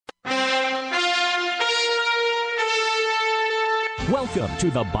Welcome to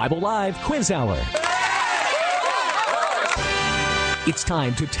the Bible Live Quiz Hour. It's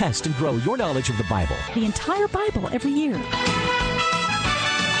time to test and grow your knowledge of the Bible. The entire Bible every year.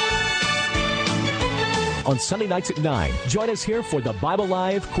 On Sunday nights at 9, join us here for the Bible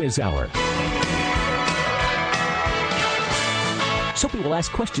Live Quiz Hour. Soapy will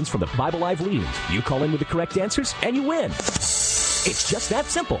ask questions from the Bible Live lead. You call in with the correct answers, and you win. It's just that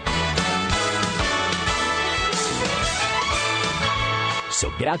simple. So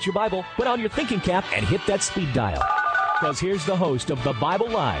get out your Bible, put on your thinking cap, and hit that speed dial. Because here's the host of the Bible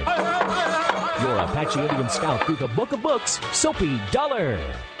Live, your Apache Indian scout through the book of books, Soapy Dollar.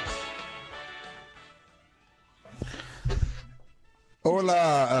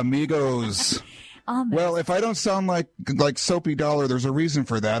 Hola, amigos. Well, if I don't sound like Soapy Dollar, there's a reason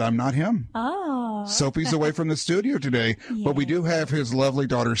for that. I'm not him. Oh. Soapy's away from the studio today, but we do have his lovely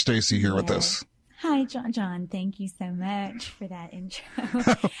daughter, Stacy, here with us. Hi, John. Thank you so much for that intro.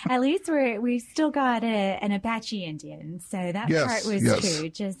 At least we've still got an Apache Indian, so that part was true.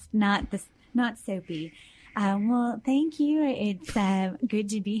 Just not Soapy. Well, thank you. It's good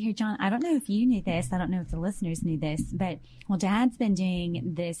to be here, John. I don't know if you knew this. I don't know if the listeners knew this, but Dad's been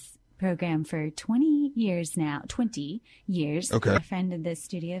doing this program for 20 years now. 20 years. Okay. A friend of the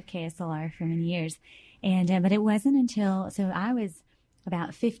studio of KSLR for many years, and but it wasn't until I was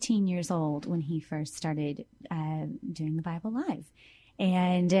about 15 years old when he first started doing the Bible Live.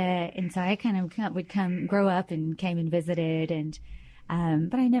 And so I kind of would grow up and came and visited. And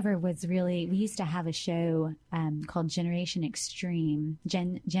but I never was really, we used to have a show called Generation Extreme,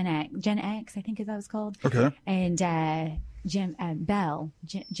 Gen X, I think is that was called. Okay. And Jim Bell,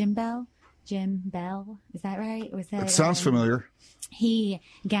 is that right? Was that? It sounds familiar. He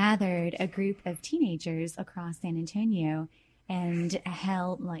gathered a group of teenagers across San Antonio and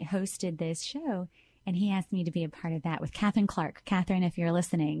hosted this show. And he asked me to be a part of that with Catherine Clark. Catherine, if you're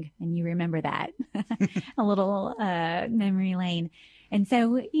listening and you remember that, a little memory lane. And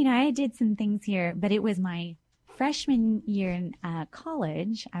so, I did some things here, but it was my freshman year in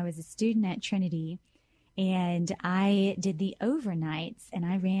college. I was a student at Trinity, and I did the overnights, and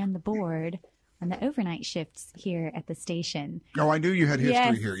I ran the board on the overnight shifts here at the station. Oh, I knew you had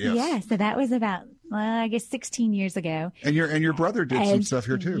history here. Yes. Yeah. So that was about, 16 years ago. And your brother did some stuff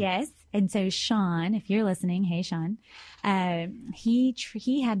here too. Yes. And so Sean, if you're listening, hey Sean,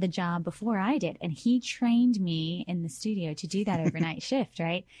 he had the job before I did, and he trained me in the studio to do that overnight shift.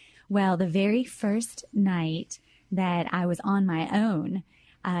 Right. Well, the very first night that I was on my own,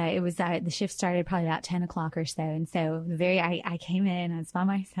 it was the shift started probably about 10 o'clock or so. And so I came in, I was by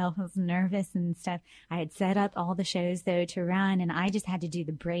myself, I was nervous and stuff. I had set up all the shows though to run, and I just had to do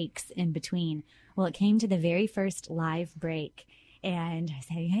the breaks in between. Well, it came to the very first live break, and I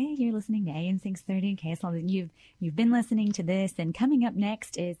said, hey, you're listening to AM 630 in KSL. You've been listening to this, and coming up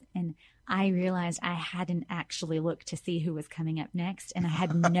next is, and I realized I hadn't actually looked to see who was coming up next, and I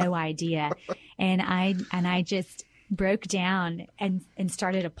had no idea. And I just broke down and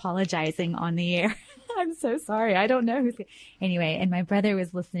started apologizing on the air. I'm so sorry. I don't know who's anyway. And my brother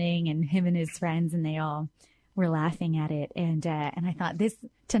was listening, and him and his friends, and they all were laughing at it. And I thought this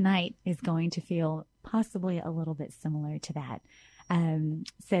tonight is going to feel possibly a little bit similar to that.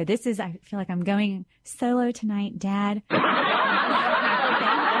 So this is, I feel like I'm going solo tonight, Dad.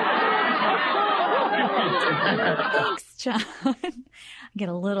 Thanks, John. I get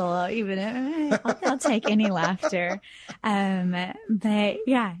a little, I'll take any laughter. But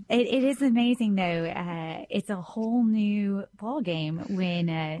yeah, it is amazing though. It's a whole new ball game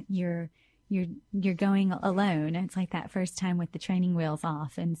when you're going alone. It's like that first time with the training wheels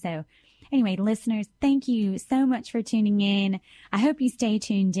off. And so anyway, listeners, thank you so much for tuning in. I hope you stay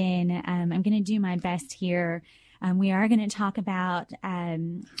tuned in. I'm going to do my best here. We are going to talk about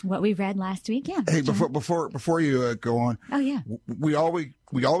what we read last week. Yeah. Hey, before you go on. Oh yeah. We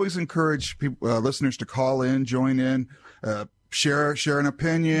always encourage people, listeners to call in, join in, share an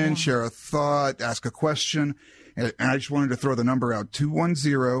opinion, share a thought, ask a question. And I just wanted to throw the number out,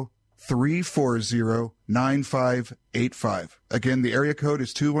 210-340-9585. Again, the area code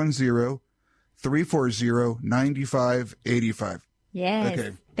is 210-340-9585. Yes.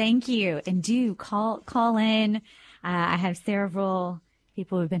 Okay. Thank you. And do call in. I have several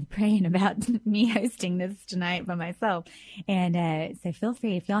people who've been praying about me hosting this tonight by myself. And so feel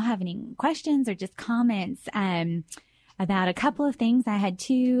free if y'all have any questions or just comments about a couple of things. I had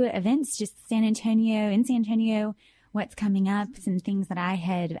 2 events, just in San Antonio, what's coming up, some things that I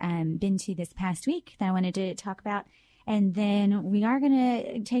had been to this past week that I wanted to talk about. And then we are going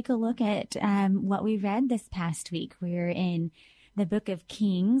to take a look at what we read this past week. We're in the book of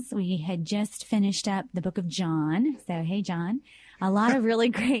Kings. We had just finished up the book of John. So, hey, John. a lot of really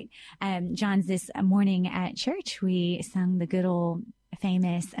great, John's. This morning at church, we sung the good old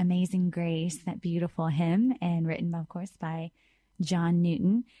famous Amazing Grace, that beautiful hymn, and written, of course, by John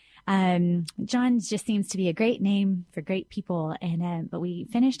Newton. John just seems to be a great name for great people. And, but we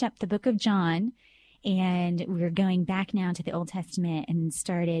finished up the book of John, and we're going back now to the Old Testament and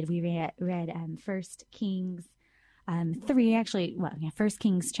we read 1 Kings 3, actually, 1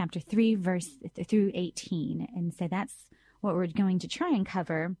 Kings chapter 3, verse through 18. And so that's what we're going to try and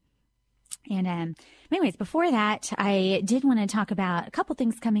cover. And anyways, before that, I did want to talk about a couple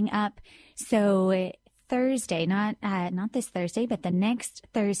things coming up. So Thursday, not this Thursday, but the next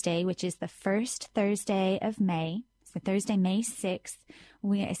Thursday, which is the first Thursday of May, so Thursday, May 6th,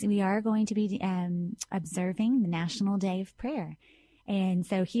 we are going to be observing the National Day of Prayer. And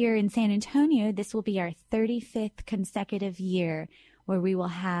so here in San Antonio, this will be our 35th consecutive year where we will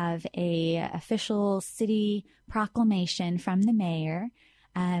have a official city proclamation from the mayor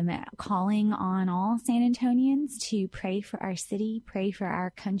calling on all San Antonians to pray for our city, pray for our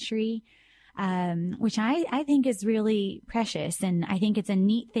country, which I think is really precious. And I think it's a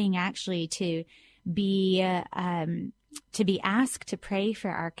neat thing actually to be asked to pray for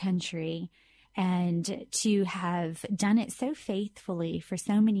our country and to have done it so faithfully for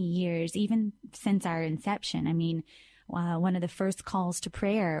so many years, even since our inception. I mean, one of the first calls to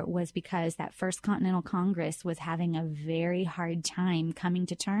prayer was because that First Continental Congress was having a very hard time coming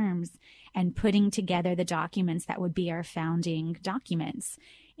to terms and putting together the documents that would be our founding documents.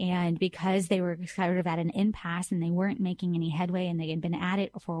 And because they were sort of at an impasse and they weren't making any headway and they had been at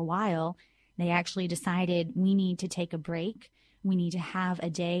it for a while, they actually decided we need to take a break. We need to have a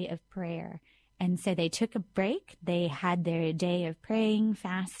day of prayer. And so they took a break. They had their day of praying,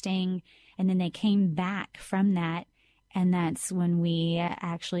 fasting, and then they came back from that. And that's when we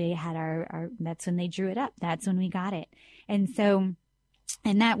actually had that's when they drew it up. That's when we got it. And so,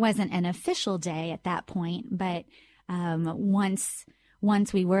 and that wasn't an official day at that point, but once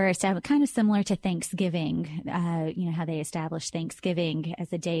we were established, kind of similar to Thanksgiving, how they established Thanksgiving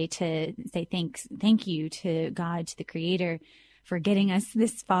as a day to say thank you to God, to the Creator, for getting us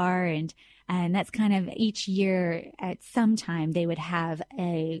this far. And that's kind of each year at some time they would have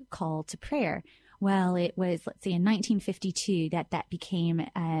a call to prayer. Well, it was, let's see, in 1952 that became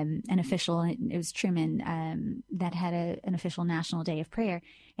an official, it was Truman that had an official National Day of Prayer.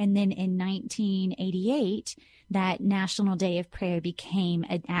 And then in 1988, that National Day of Prayer became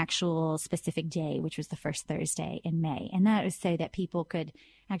an actual specific day, which was the first Thursday in May. And that was so that people could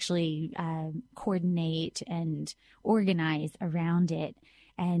actually coordinate and organize around it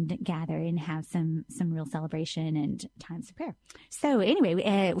and gather and have some real celebration and times of prayer. So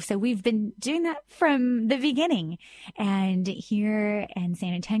anyway, so we've been doing that from the beginning. And here in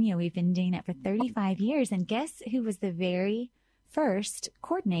San Antonio, we've been doing that for 35 years. And guess who was the very first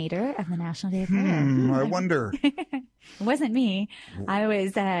coordinator of the National Day of Prayer? I wonder. It wasn't me. I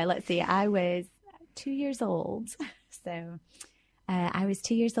was, I was 2 years old. So I was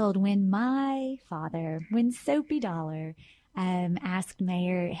 2 years old when my father, when Soapy Dollar, asked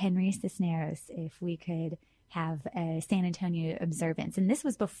Mayor Henry Cisneros if we could have a San Antonio observance. And this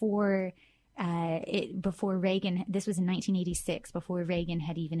was before Reagan, this was in 1986, before Reagan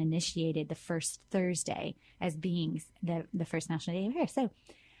had even initiated the first Thursday as being the first National Day of Prayer. So,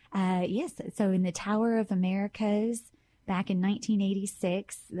 yes, so in the Tower of Americas back in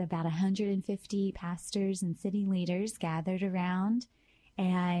 1986, about 150 pastors and city leaders gathered around.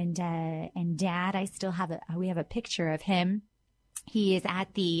 And Dad, we have a picture of him. He is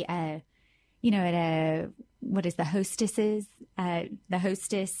at the, what is the hostess's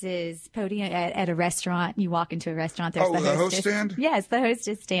podium at a restaurant. You walk into a restaurant, there's the host stand? Yes, the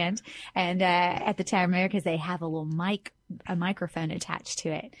hostess stand. And, at the Tower of Americas, they have a microphone attached to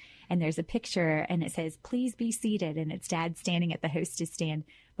it. And there's a picture and it says, "Please be seated." And it's Dad standing at the hostess stand,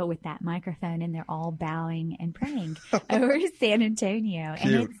 but with that microphone, and they're all bowing and praying over San Antonio.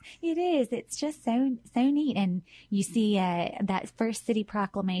 Cute. And it's just so neat. And you see, that first city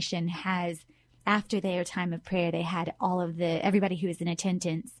proclamation has, after their time of prayer, they had everybody who was in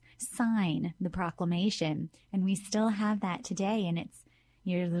attendance sign the proclamation. And we still have that today. And it's,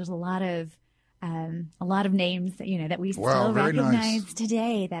 there's a lot of names, that we still recognize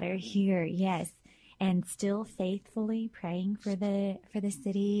today that are here. Yes. And still faithfully praying for the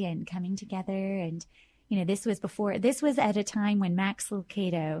city and coming together. And, this was at a time when Max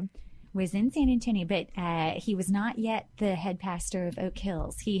Lucado was in San Antonio, but, he was not yet the head pastor of Oak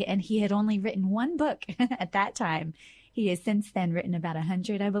Hills. He had only written one book at that time. He has since then written about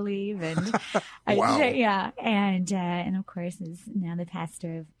 100, I believe. And wow. Yeah. And of course is now the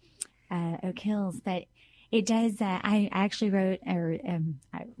pastor of, Oak Hills. But It does. I actually wrote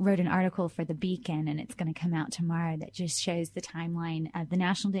an article for the Beacon, and it's going to come out tomorrow, that just shows the timeline of the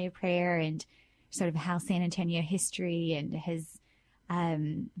National Day of Prayer and sort of how San Antonio history and has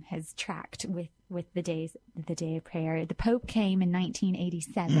tracked with the Day of Prayer. The Pope came in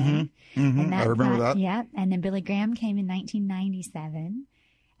 1987, and I remember that. Yeah, and then Billy Graham came in 1997,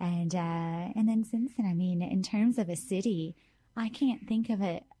 and then since then, I mean, in terms of a city, I can't think of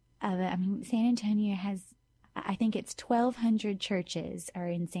it. I mean, San Antonio has, I think it's 1,200 churches are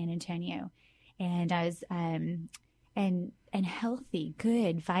in San Antonio, and and healthy,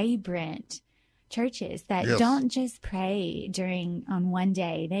 good, vibrant churches that don't just pray on one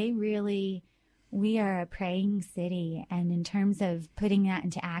day. We are a praying city, and in terms of putting that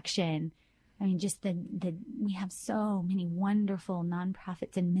into action, I mean, just we have so many wonderful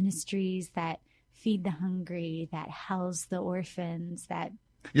nonprofits and ministries that feed the hungry, that house the orphans, that.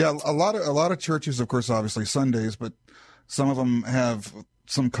 Yeah, a lot of churches, of course, obviously Sundays, but some of them have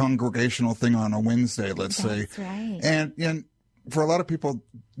some congregational thing on a Wednesday, let's say. That's right. And for a lot of people,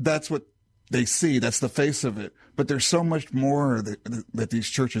 that's what they see. That's the face of it. But there's so much more that these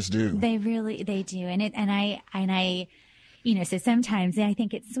churches do. They do. And I, so sometimes I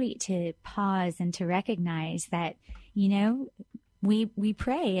think it's sweet to pause and to recognize that, we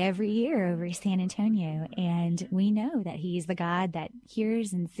pray every year over San Antonio, and we know that He is the God that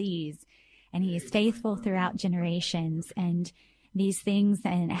hears and sees, and He is faithful throughout generations, and these things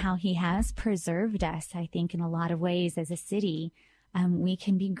and how He has preserved us, I think, in a lot of ways as a city. We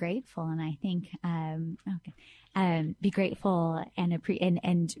can be grateful, and I think be grateful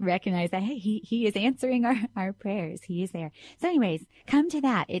and recognize that, hey, he is answering our prayers. He is there. So anyways, come to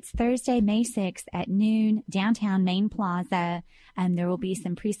that. It's Thursday, May 6th at noon, downtown Main Plaza. There will be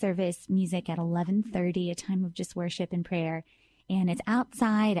some pre-service music at 11:30, a time of just worship and prayer, and it's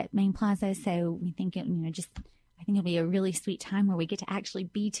outside at Main Plaza. So we think I think it'll be a really sweet time where we get to actually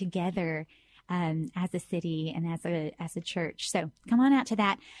be together as a city and as a church. So come on out to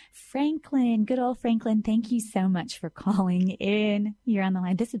that. Franklin, good old Franklin, thank you so much for calling in. You're on the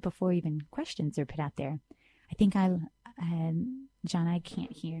line. This is before even questions are put out there. I think John, I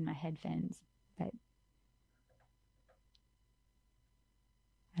can't hear in my headphones, but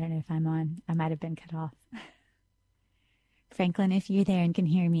I don't know if I'm on. I might have been cut off. Franklin, if you're there and can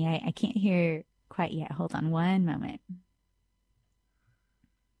hear me, I can't hear quite yet. Hold on one moment.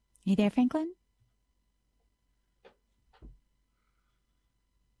 You there, Franklin?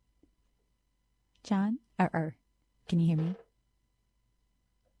 John? Or can you hear me?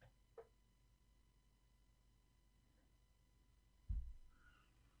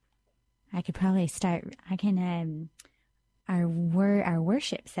 I could probably start. Our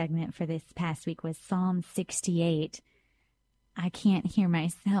worship segment for this past week was Psalm 68. I can't hear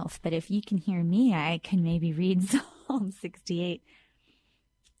myself, but if you can hear me, I can maybe read Psalm 68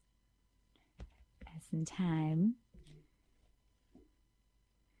 as in time.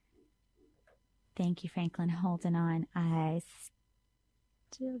 Thank you, Franklin, holding on. I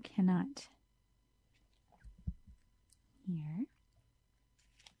still cannot hear.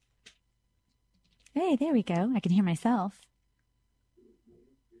 Hey, there we go. I can hear myself.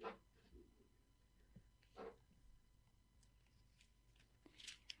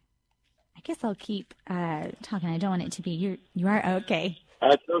 I guess I'll keep talking. I don't want it to be you are okay.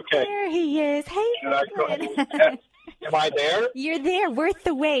 That's okay. There he is. Hey, Franklin. Am I there? You're there. Worth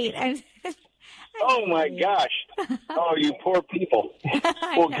the wait. Oh my gosh! Oh, you poor people.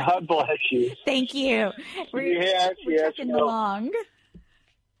 Well, God bless you. Thank you. We're trucking along.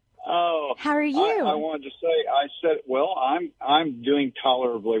 Oh, how are you? I wanted to say, well, I'm doing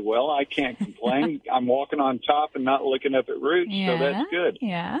tolerably well. I can't complain. I'm walking on top and not looking up at roots, so that's good.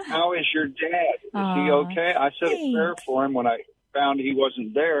 Yeah. How is your dad? Is he okay? I said a prayer for him when I found he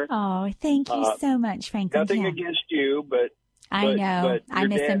wasn't there. Oh, thank you so much, Franklin. Nothing against you, but I know. But I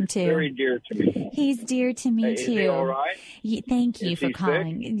miss him too. Very dear to me. He's dear to me too. Is he all right? Thank you for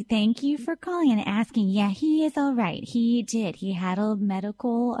calling. Sick? Thank you for calling and asking. Yeah, he is all right. He did. He had a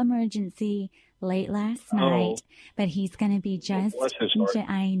medical emergency late last night, but he's going to be just. Bless his heart.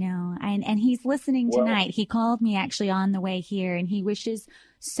 I know, and he's listening tonight. He called me actually on the way here, and he wishes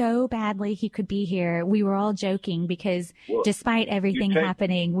so badly he could be here. We were all joking because despite everything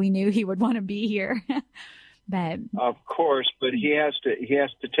happening, we knew he would want to be here. But of course, but he has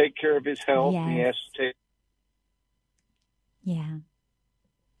to take care of his health. Yes. He has to take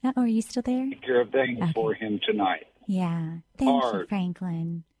are you still there? care of things for him tonight. Yeah. Thank you,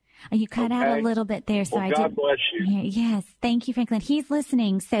 Franklin. You cut out a little bit there, so well, God bless you. Yes, thank you, Franklin. He's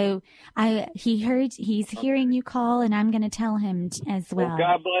listening, so he's hearing you call, and I'm going to tell him as well. Well,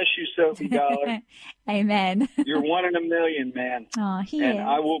 God bless you, Sophie Dollar. Amen. You're one in a million, man. Oh, he and is.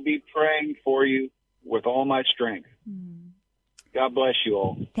 I will be praying for you with all my strength. God bless you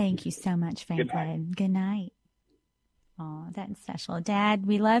all. Thank you so much, Franklin. Good night. Oh, that's special. Dad,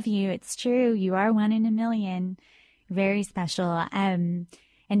 we love you. It's true. You are one in a million. Very special. And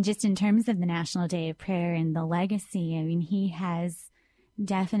just in terms of the National Day of Prayer and the legacy, I mean, he has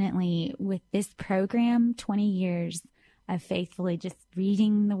definitely, with this program, 20 years of faithfully just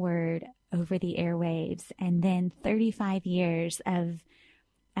reading the word over the airwaves, and then 35 years of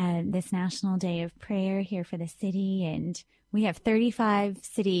this National Day of Prayer here for the city. And we have 35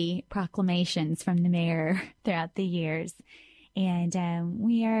 city proclamations from the mayor throughout the years. And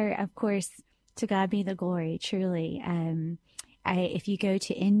we are, of course, to God be the glory, truly. If you go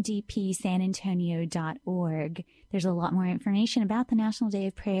to ndpsanantonio.org, there's a lot more information about the National Day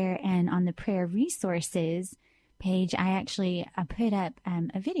of Prayer. And on the prayer resources page, I put up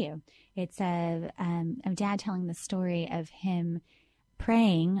a video. It's of Dad telling the story of him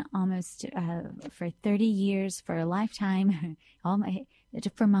praying almost for 30 years, for a lifetime,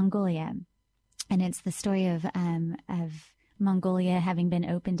 for Mongolia. And it's the story of Mongolia having been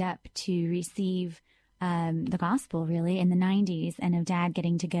opened up to receive the gospel, really, in the 90s, and of Dad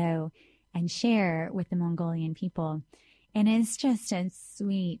getting to go and share with the Mongolian people. And it's just a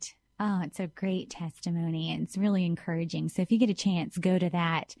sweet, it's a great testimony, and it's really encouraging. So if you get a chance, go to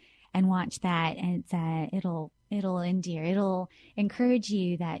that and watch that, and it'll endear. It'll encourage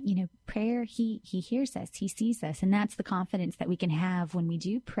you that, prayer, he hears us, he sees us. And that's the confidence that we can have when we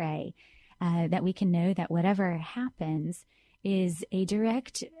do pray, that we can know that whatever happens is a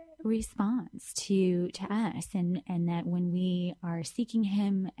direct response to us. And that when we are seeking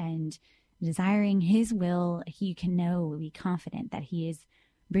him and desiring his will, you can know, be confident that he is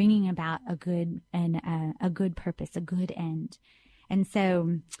bringing about a good purpose, a good end. And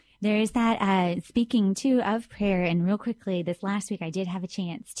so there is that, speaking too of prayer. And real quickly, this last week, I did have a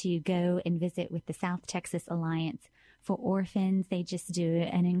chance to go and visit with the South Texas Alliance for Orphans. They just do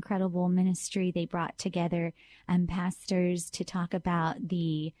an incredible ministry. They brought together pastors to talk about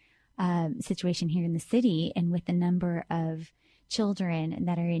the situation here in the city, and with the number of children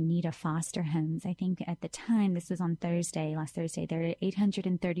that are in need of foster homes. I think at the time, this was on last Thursday, there are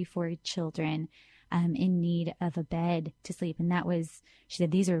 834 children in need of a bed to sleep. And that was, she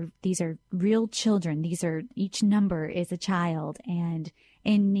said, these are real children. Each number is a child and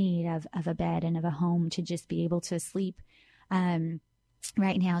in need of a bed and of a home to just be able to sleep. Right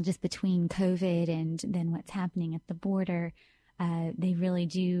now, just between COVID and then what's happening at the border, they really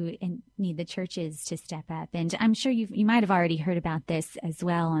do need the churches to step up. And I'm sure you might have already heard about this as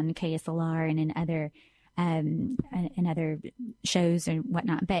well on KSLR and in other shows or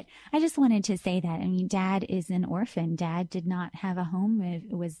whatnot. But I just wanted to say that, I mean, Dad is an orphan. Dad did not have a home.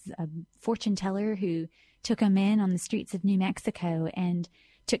 It was a fortune teller who took him in on the streets of New Mexico and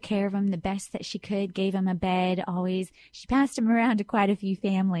took care of him the best that she could, gave him a bed always. She passed him around to quite a few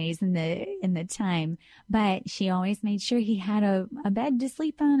families in the time, but she always made sure he had a bed to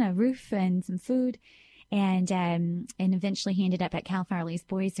sleep on, a roof and some food. And eventually he ended up at Cal Farley's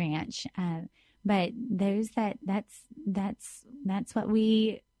Boys Ranch. But that's what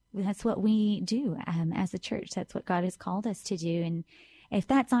we do as a church. That's what God has called us to do. And if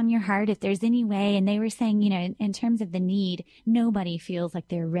that's on your heart, if there's any way, and they were saying, in terms of the need, nobody feels like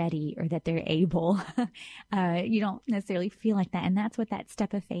they're ready or that they're able. You don't necessarily feel like that. And that's what that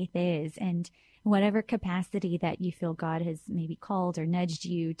step of faith is. And whatever capacity that you feel God has maybe called or nudged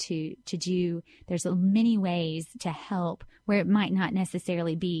you to do, there's many ways to help where it might not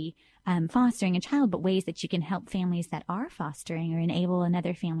necessarily be fostering a child, but ways that you can help families that are fostering or enable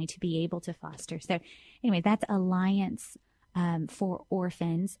another family to be able to foster. So anyway, that's Alliance for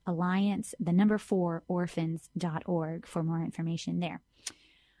Orphans, Alliance, the number 4 orphans.org for more information there.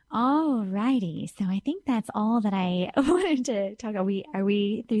 All righty. So I think that's all that I wanted to talk about. Are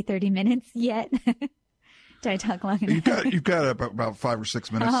we through 30 minutes yet? Did I talk long enough? You've got about 5 or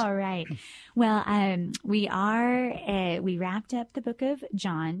 6 minutes. All right. Well, we wrapped up the book of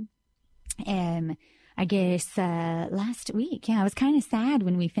John. I guess, last week. Yeah, I was kind of sad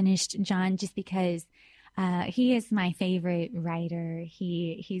when we finished John just because, he is my favorite writer.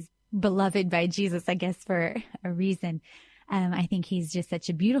 He's beloved by Jesus, I guess, for a reason. I think he's just such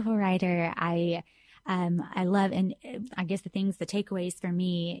a beautiful writer. I love, and I guess the takeaways for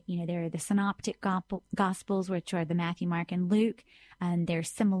me, there are the synoptic gospels, which are the Matthew, Mark, and Luke, and they're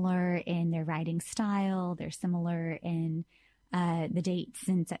similar in their writing style. They're similar in the dates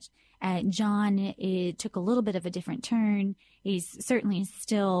and such. John, it took a little bit of a different turn. He's certainly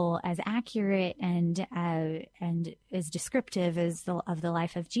still as accurate and as descriptive as of the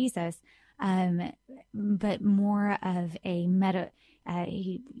life of Jesus, but more of a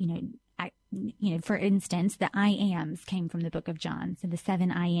for instance, the I ams came from the book of John. So the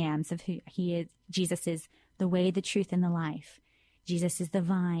 7 I ams of who he is. Jesus is the way, the truth, and the life. Jesus is the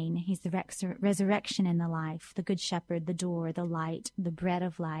vine. He's the resurrection and the life, the good shepherd, the door, the light, the bread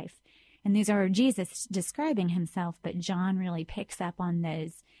of life. And these are Jesus describing himself, but John really picks up on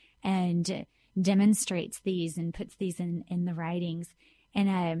those and demonstrates these and puts these in the writings. And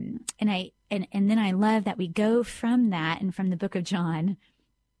then I love that we go from that and from the book of John,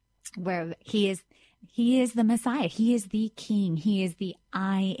 where he is the Messiah. He is the King. He is the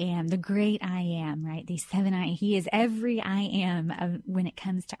I am, the great I am, right? These 7 he is every I am when it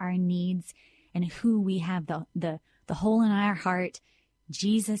comes to our needs and who we have the hole in our heart.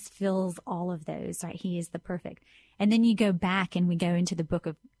 Jesus fills all of those, right? He is the perfect. And then you go back and we go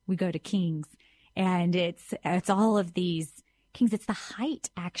to Kings, and it's all of these kings. It's the height,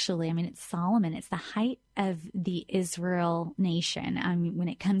 actually. I mean, it's Solomon. It's the height of the Israel nation. I mean, when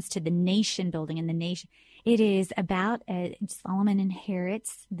it comes to the nation building and the nation, it is about Solomon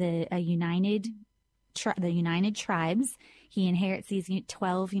inherits the united tribes. He inherits these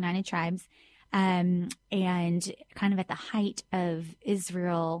 12 united tribes, and kind of at the height of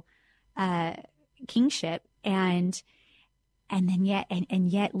Israel kingship, and then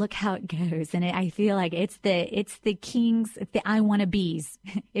yet look how it goes. And I feel like it's the kings, the I wanna be's.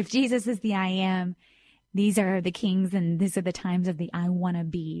 If Jesus is the I am, these are the kings, and these are the times of the I wanna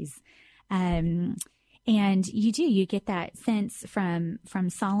be's. And you get that sense from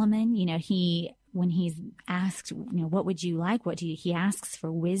Solomon. When he's asked, what would you like? He asks for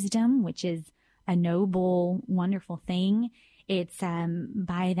wisdom, which is a noble, wonderful thing. It's,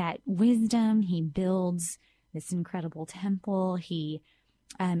 by that wisdom, he builds this incredible temple. He,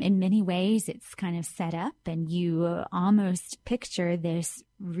 in many ways, it's kind of set up, and you almost picture this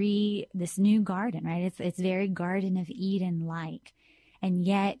new garden, right? It's very Garden of Eden like, and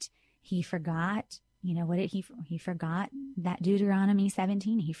yet he forgot. What did he forgot that Deuteronomy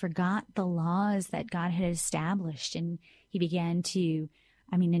 17. He forgot the laws that God had established, and he began to,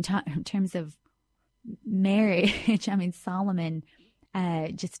 in terms of marriage, Solomon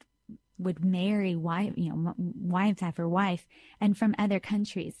just would marry wives after wife, and from other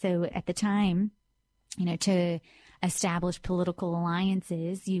countries. So at the time, to establish political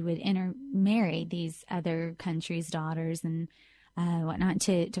alliances, you would intermarry these other countries' daughters and whatnot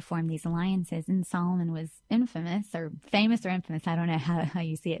to form these alliances. And Solomon was famous or infamous, I don't know how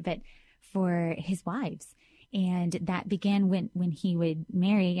you see it, but for his wives. And that began when he would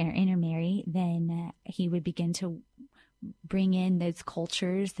marry or intermarry, then he would begin to bring in those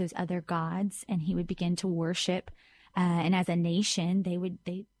cultures, those other gods, and he would begin to worship. And as a nation, they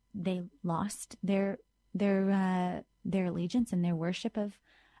lost their allegiance and their worship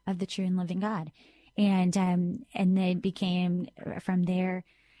of the true and living God. And they became from there,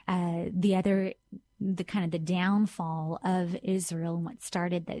 the kind of the downfall of Israel and what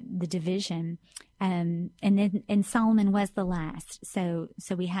started the division. And Solomon was the last. So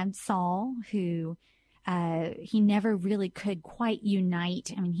we had Saul, who, he never really could quite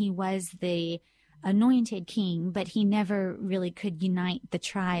unite. He was the anointed king, but he never really could unite the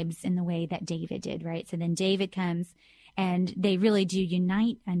tribes in the way that David did, right? So then David comes, and they really do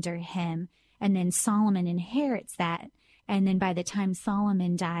unite under him. And then Solomon inherits that. And then by the time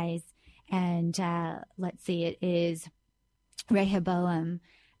Solomon dies, and it is Rehoboam,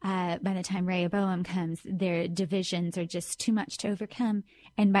 by the time Rehoboam comes, their divisions are just too much to overcome.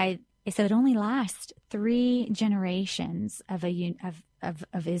 So it only lasts 3 generations of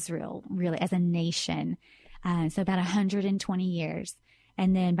Israel, really, as a nation. So about 120 years.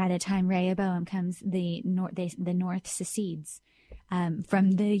 And then by the time Rehoboam comes, the north secedes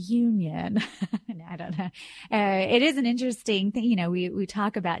from the Union. I don't know. It is an interesting thing. We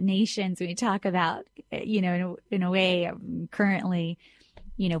talk about nations. We talk about, in a way, currently,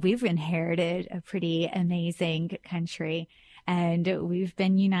 we've inherited a pretty amazing country, and we've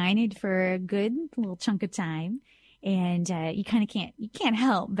been united for a good little chunk of time. And you can't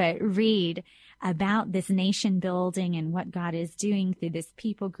help but read about this nation building and what God is doing through this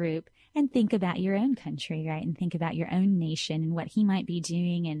people group, and think about your own country, right? And think about your own nation and what he might be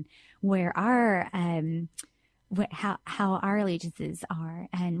doing, and where our how our allegiances are.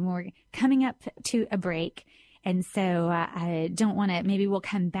 And we're coming up to a break. And so I don't want to, maybe we'll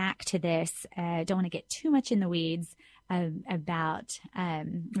come back to this. Don't want to get too much in the weeds about,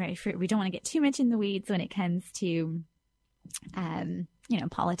 right? We don't want to get too much in the weeds when it comes to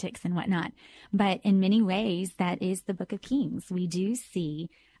politics and whatnot. But in many ways, that is the Book of Kings. We do see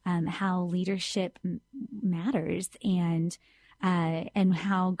how leadership matters and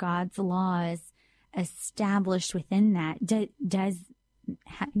how God's laws established within that does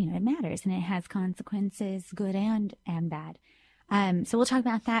it matters, and it has consequences, good and bad. So we'll talk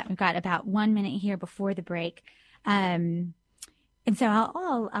about that. We've got about 1 minute here before the break. And so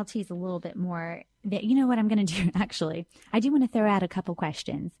I'll tease a little bit more. That, you know what I'm going to do, actually? I do want to throw out a couple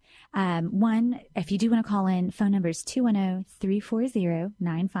questions. One, if you do want to call in, phone number is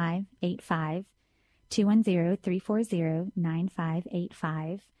 210-340-9585,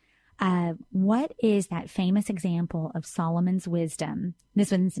 210-340-9585. What is that famous example of Solomon's wisdom?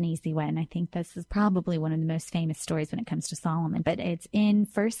 This one's an easy one. I think this is probably one of the most famous stories when it comes to Solomon, but it's in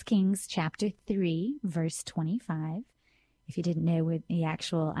 1 Kings chapter 3, verse 25. If you didn't know with the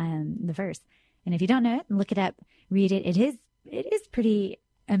actual, the verse. And if you don't know it, look it up, read it. It is pretty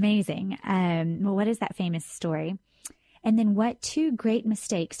amazing. Well, what is that famous story? And then what 2 great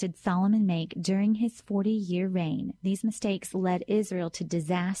mistakes did Solomon make during his 40-year reign? These mistakes led Israel to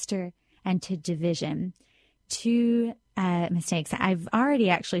disaster and to division. 2 mistakes. I've already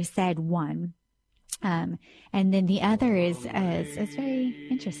actually said one. And then the other is very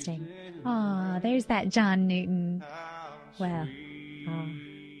interesting. Oh, there's that John Newton. Well,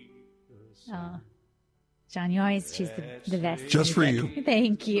 oh, John, you always choose the best. Just music. for you.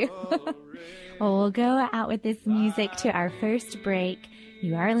 Thank you. Well, we'll go out with this music to our first break.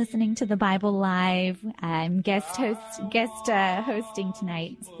 You are listening to the Bible Live. I'm guest hosting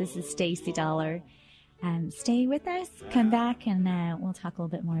tonight. This is Stacy Dollar. Stay with us. Come back, and we'll talk a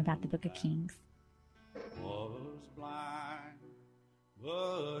little bit more about the Book of Kings. Was blind,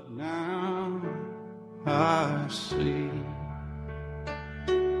 but now I see.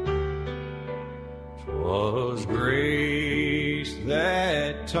 'Twas grace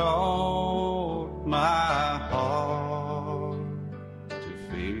that taught my heart to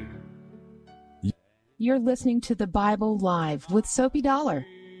fear. You're listening to the Bible Live with Soapy Dollar.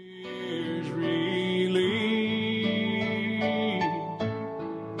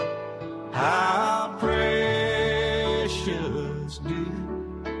 How precious did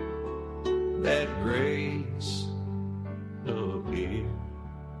that grace appear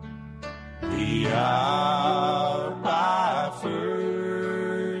the hour I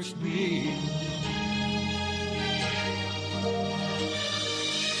first believed.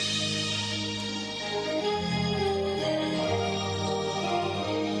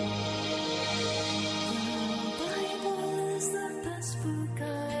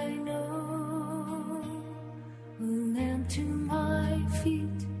 To my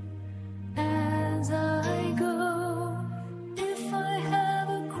feet as I go. If I have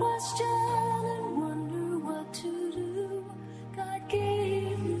a question and wonder what to do, God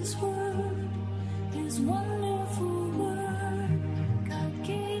gave His word, His wonderful word. God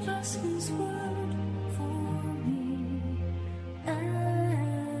gave us His word for me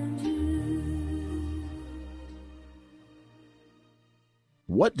and you.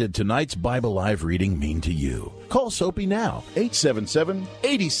 What did tonight's Bible Live reading mean to you? Call Soapy now,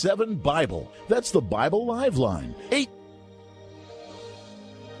 877-87-BIBLE. That's the Bible Live line. The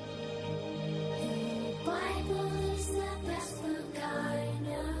Bible is the best book I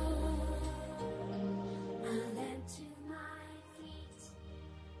know. I led to my feet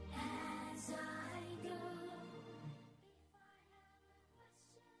as I go.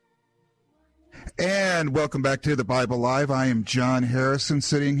 And welcome back to the Bible Live. I am John Harrison,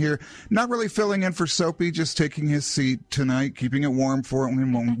 sitting here, not really filling in for Soapy, just taking his seat tonight, keeping it warm for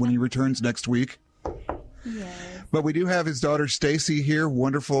him when he returns next week. Yes. But we do have his daughter Stacy here,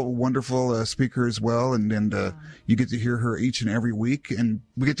 wonderful speaker as well, and you get to hear her each and every week, and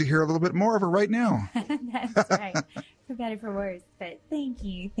we get to hear a little bit more of her right now. That's right. For better, for worse. But thank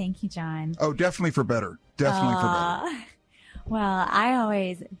you, John. Oh, definitely for better. Definitely for better. Well, I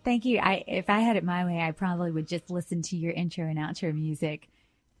always thank you. If I had it my way, I probably would just listen to your intro and outro music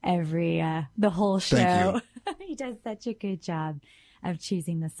the whole show. Thank you. He does such a good job of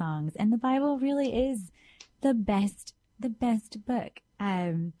choosing the songs, and the Bible really is the best book.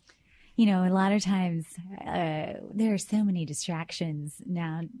 A lot of times there are so many distractions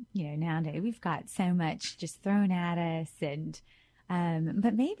now. Nowadays we've got so much just thrown at us, and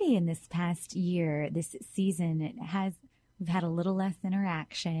but maybe in this past year, this season, we've had a little less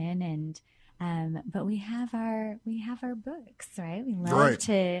interaction, and but we have our books, right? We love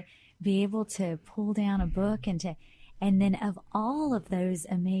to be able to pull down a book and then of all of those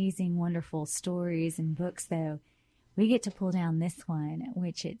amazing, wonderful stories and books, though, we get to pull down this one,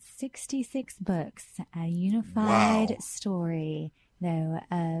 which it's 66 books, a unified story, though,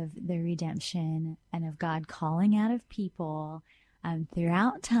 of the redemption and of God calling out of people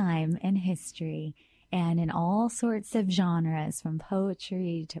throughout time and history, and in all sorts of genres, from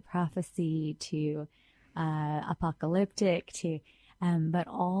poetry to prophecy to apocalyptic to, but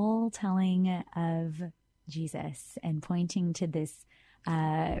all telling of Jesus and pointing to this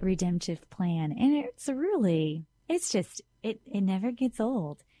redemptive plan. And it never gets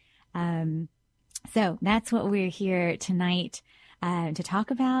old. So that's what we're here tonight to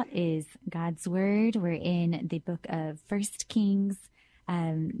talk about, is God's Word. We're in the book of 1 Kings.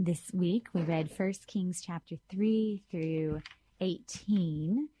 This week we read 1 Kings chapter 3 through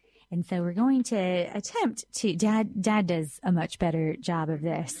 18. And so we're going to attempt to, Dad does a much better job of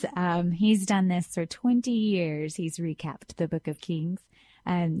this. He's done this for 20 years. He's recapped the book of Kings.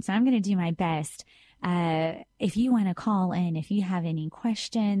 So I'm going to do my best. If you want to call in, if you have any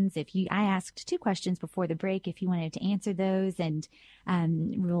questions, I asked 2 questions before the break, if you wanted to answer those, and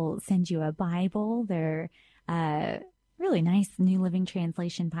we'll send you a Bible. They're really nice New Living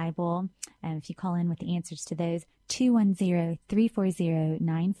Translation Bible. If you call in with the answers to those,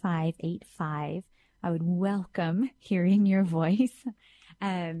 210-340-9585. I would welcome hearing your voice.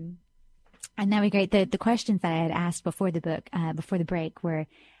 And that would be great. The questions that I had asked before the break were,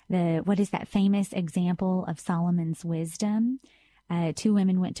 what is that famous example of Solomon's wisdom? 2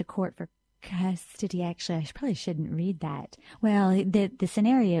 women went to court for custody. Actually, I probably shouldn't read that. Well, the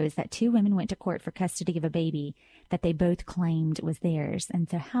scenario is that 2 women went to court for custody of a baby that they both claimed was theirs. And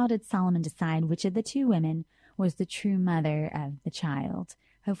so how did Solomon decide which of the 2 women was the true mother of the child?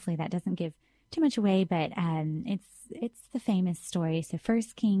 Hopefully that doesn't give too much away, but it's the famous story. So 1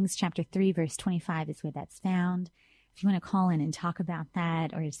 Kings chapter 3 verse 25 is where that's found. If you want to call in and talk about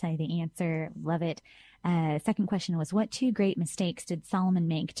that or say the answer, love it. Second question was, what 2 great mistakes did Solomon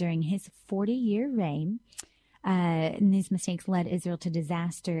make during his 40-year reign? And these mistakes led Israel to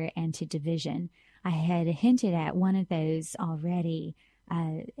disaster and to division. I had hinted at one of those already,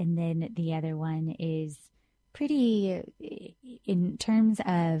 and then the other one is pretty, in terms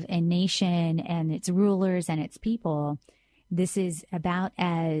of a nation and its rulers and its people, this is about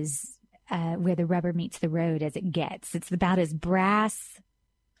as where the rubber meets the road as it gets. It's about as brass.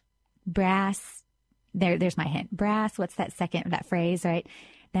 There's my hint. Brass. What's that phrase, right?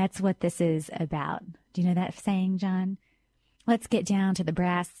 That's what this is about. Do you know that saying, John? Let's get down to the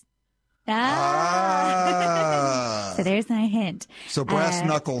brass. So there's my hint. So brass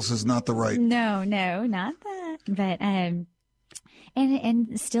knuckles is not the right. No, not that. But and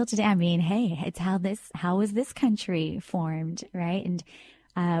still today, I mean, hey, it's how was this country formed, right? And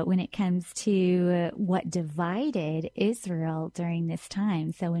when it comes to what divided Israel during this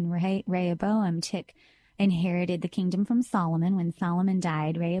time. So when Rehoboam inherited the kingdom from Solomon, when Solomon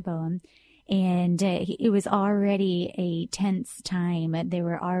died, Rehoboam, and it was already a tense time. There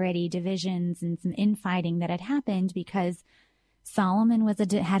were already divisions and some infighting that had happened because Solomon a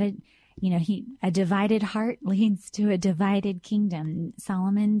divided heart leads to a divided kingdom.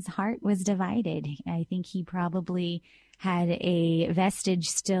 Solomon's heart was divided. I think he probably had a vestige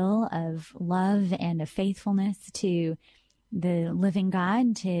still of love and of faithfulness to the living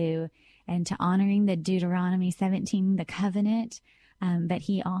God, and to honoring the Deuteronomy 17, the covenant. But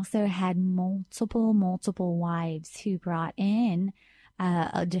he also had multiple wives who brought in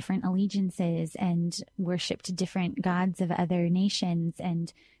different allegiances and worshiped different gods of other nations.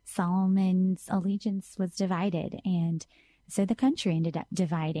 And Solomon's allegiance was divided. And so the country ended up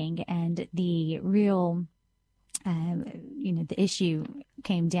dividing. And the real, the issue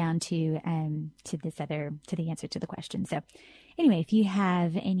came down to the answer to the question. So anyway, if you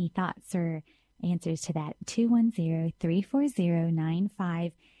have any thoughts or answers to that,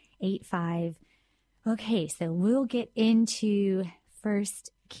 210-340-9585. Okay, so we'll get into 1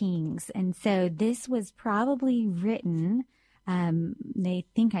 Kings. And so this was probably written, they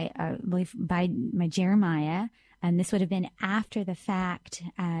think, I believe, by Jeremiah. And this would have been after the fact.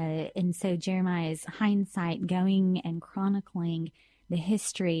 And so Jeremiah's hindsight going and chronicling the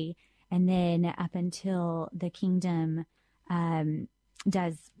history, and then up until the kingdom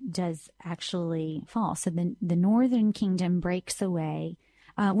does actually fall. So the northern kingdom breaks away.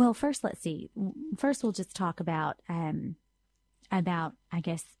 Well, first, let's see. First, we'll just talk about, I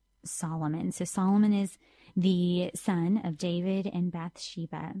guess, Solomon. So Solomon is the son of David and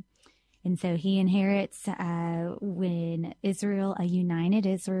Bathsheba. And so he inherits when Israel, a united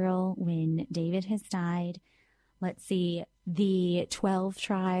Israel, when David has died. Let's see, the 12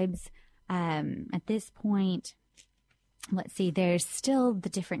 tribes. At this point, let's see, there's still the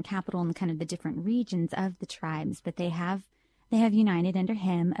different capital and kind of the different regions of the tribes, but they have united under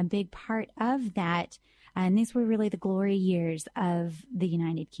him. A big part of that, and these were really the glory years of the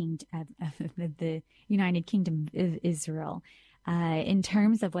United Kingdom of Israel, in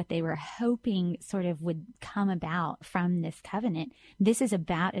terms of what they were hoping sort of would come about from this covenant. This is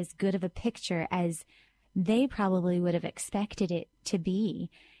about as good of a picture as they probably would have expected it to be.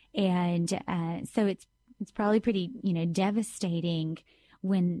 And so it's probably pretty, devastating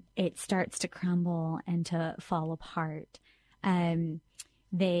when it starts to crumble and to fall apart. And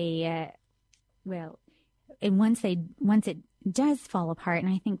once it does fall apart,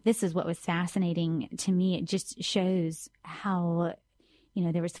 and I think this is what was fascinating to me, it just shows how,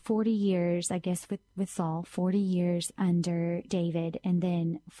 there was 40 years, I guess, with Saul, 40 years under David, and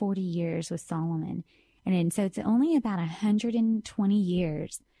then 40 years with Solomon. And so it's only about 120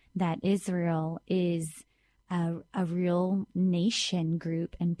 years that Israel is a real nation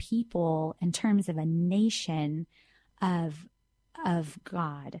group and people in terms of a nation of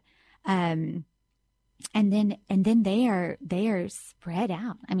God. And then they are spread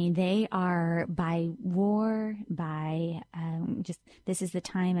out. I mean, they are by war, by this is the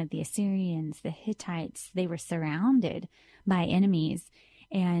time of the Assyrians, the Hittites. They were surrounded by enemies,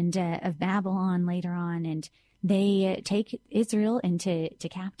 and of Babylon later on, and they take Israel into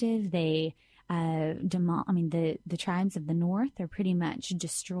captive. They the tribes of the north are pretty much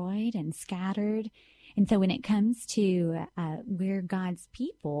destroyed and scattered. And so when it comes to where God's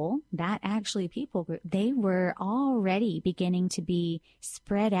people, that actually people group, they were already beginning to be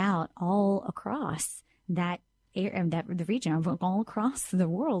spread out all across the region, all across the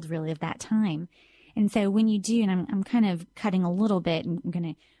world, really, of that time. And so when you do, and I'm kind of cutting a little bit,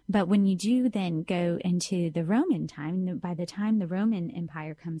 but when you do then go into the Roman time, by the time the Roman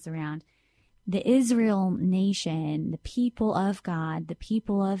Empire comes around, the Israel nation, the people of God, the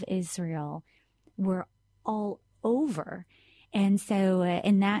people of Israel were all over. And so,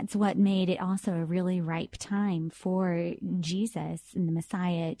 and that's what made it also a really ripe time for Jesus and the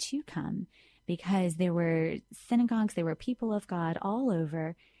Messiah to come, because there were synagogues, there were people of God all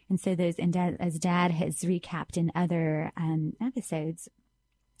over. And so as Dad has recapped in other episodes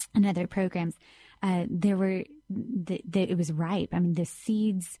and other programs, it was ripe. I mean, the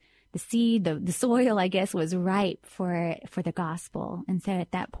soil, I guess, was ripe for the gospel. And so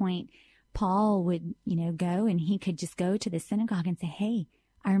at that point, Paul would, go, and he could just go to the synagogue and say, hey,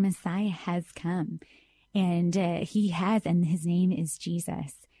 our Messiah has come. And he has, and his name is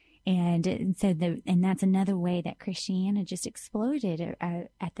Jesus. And so that's another way that Christianity just exploded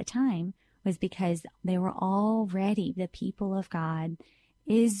at the time, was because they were already the people of God,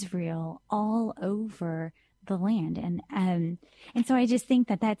 Israel, all over the land. And so I just think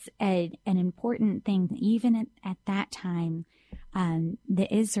that that's an important thing. Even at that time, the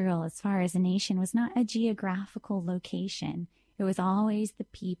Israel, as far as a nation, was not a geographical location. It was always the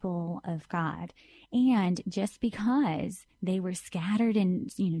people of God. And just because they were scattered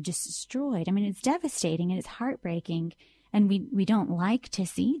and, just destroyed, I mean, it's devastating and it's heartbreaking. And we don't like to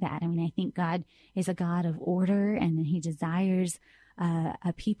see that. I mean, I think God is a God of order, and he desires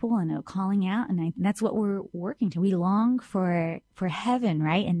a people and a calling out. And that's what we're working to. We long for heaven,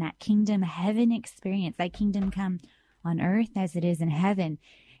 right? And that kingdom, heaven experience, that kingdom come on earth as it is in heaven.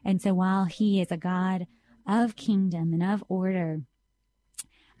 And so while he is a God of kingdom and of order,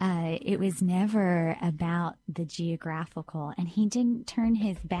 it was never about the geographical, and he didn't turn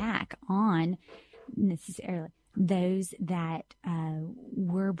his back on necessarily those that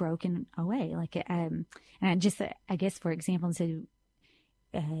were broken away. Like, and I guess, for example, so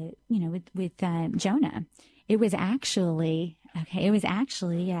with Jonah, it was actually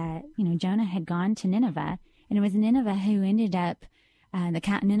Jonah had gone to Nineveh, and it was Nineveh who ended up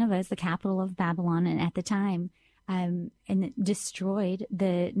Nineveh is the capital of Babylon, and at the time, and it destroyed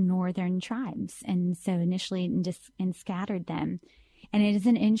the northern tribes, and so initially and scattered them. And it is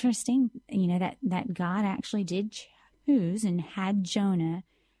an interesting, that God actually did choose and had Jonah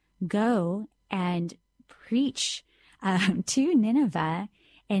go and preach to Nineveh,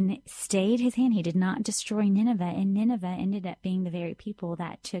 and stayed his hand. He did not destroy Nineveh, and Nineveh ended up being the very people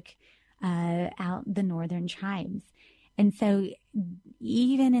that took out the northern tribes. And so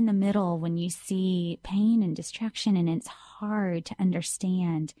even in the middle, when you see pain and destruction, and it's hard to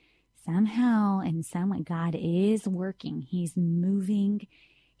understand, somehow in some way God is working. He's moving.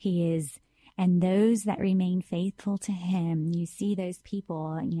 He is. And those that remain faithful to him, you see those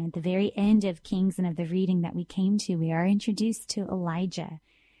people, at the very end of Kings and of the reading that we came to, we are introduced to Elijah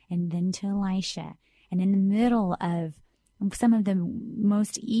and then to Elisha. And in the middle of some of the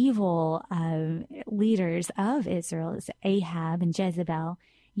most evil leaders of Israel is Ahab and Jezebel.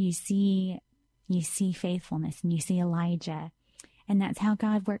 You see faithfulness, and you see Elijah. And that's how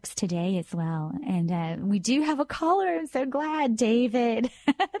God works today as well. And we do have a caller. I'm so glad, David.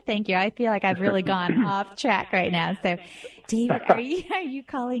 Thank you. I feel like I've really gone off track right now. So, David, are you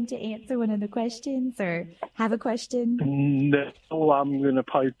calling to answer one of the questions or have a question? No, I'm going to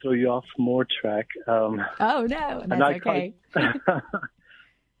probably throw you off more track. Oh, no. That's okay.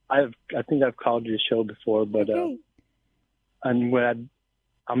 I think I've called your show before, but okay. And when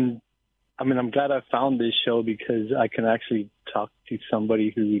I'm glad I found this show because I can actually talk to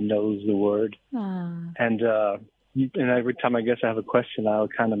somebody who knows the word. Aww. And every time I guess I have a question, I'll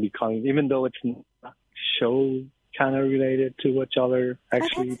kind of be calling, even though it's not show kind of related to what y'all are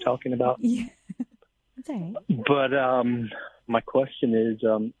actually talking about. Yeah. That's all right. But my question is,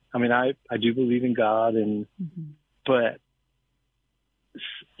 I do believe in God, and but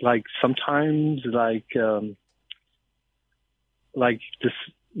like sometimes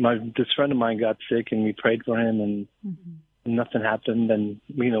this friend of mine got sick and we prayed for him and nothing happened, and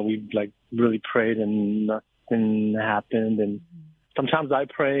we like really prayed and nothing happened, and sometimes I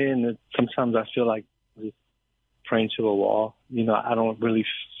pray and sometimes I feel like praying to a wall. I don't really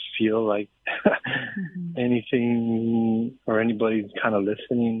feel like anything or anybody's kind of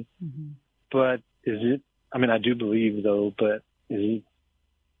listening. But is it, I do believe though, but is it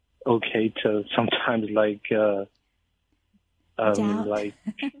okay to sometimes like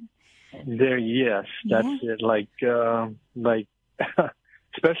there, yes, that's it. Like,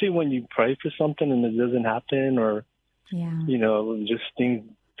 especially when you pray for something and it doesn't happen, or just things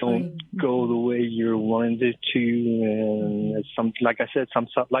don't go the way you wanted it to, and it's like I said,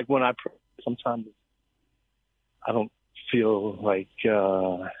 like when I pray, sometimes I don't feel like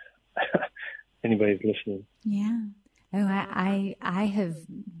anybody's listening. Yeah. Oh, I have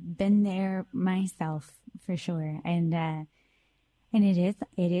been there myself for sure, and it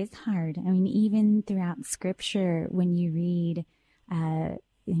is hard. Even throughout Scripture, when you read,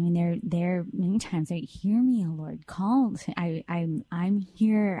 there many times, like, hear me, O Lord, call. I'm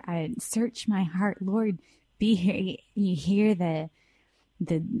here. Search my heart, Lord. Be here. You hear the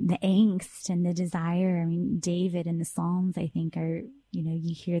angst and the desire. David in the Psalms, I think, are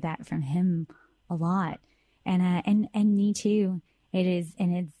you hear that from him a lot, and me too. It is,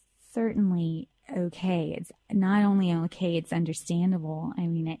 and it's certainly okay. It's not only okay, it's understandable.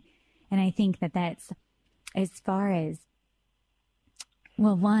 And I think that's as far as,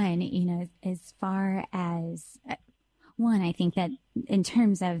 well, as far as one, I think that in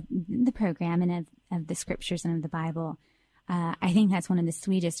terms of the program and of the Scriptures and of the Bible, I think that's one of the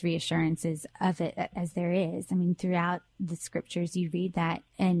sweetest reassurances of it as there is. Throughout the Scriptures, you read that,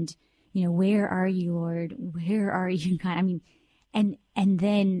 and where are you, Lord? Where are you, God? And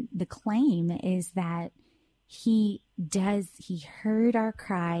then the claim is that he heard our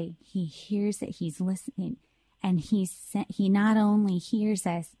cry, he hears it, he's listening, and he not only hears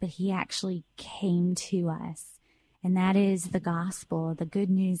us, but he actually came to us. And that is the gospel. The good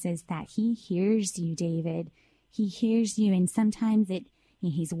news is that he hears you, David. He hears you, and sometimes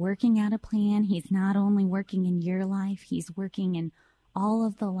he's working out a plan. He's not only working in your life, he's working in all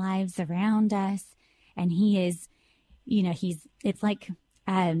of the lives around us, and he is, it's like,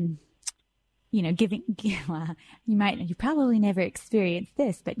 giving, well, you probably never experienced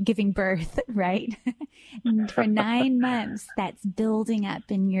this, but giving birth, right? And for 9 months, that's building up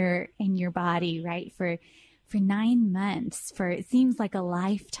in your body, right? For 9 months, it seems like a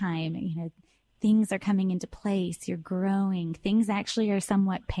lifetime, things are coming into place. You're growing. Things actually are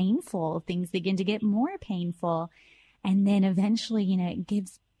somewhat painful. Things begin to get more painful. And then eventually, it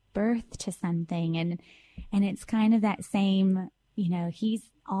gives birth to something. And it's kind of that same, he's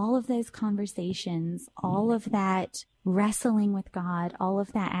all of those conversations, all of that wrestling with God, all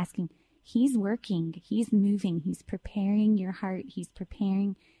of that asking, he's working, he's moving, he's preparing your heart, he's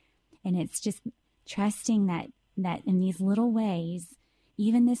preparing. And it's just trusting that in these little ways,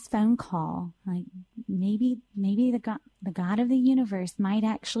 even this phone call, like maybe the God of the universe might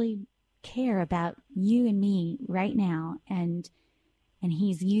actually care about you and me right now. And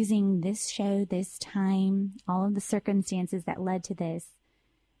he's using this show, this time, all of the circumstances that led to this,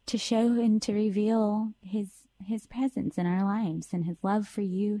 to show and to reveal his presence in our lives and his love for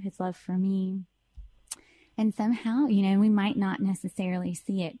you, his love for me. And somehow, we might not necessarily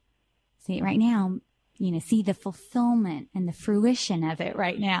see it right now, see the fulfillment and the fruition of it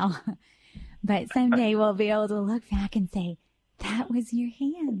right now. But someday we'll be able to look back and say, that was your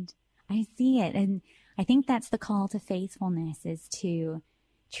hand. I see it. And I think that's the call to faithfulness, is to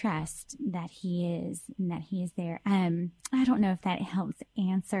trust that he is and that he is there. I don't know if that helps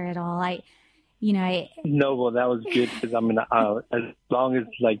answer at all. No, well, that was good because as long as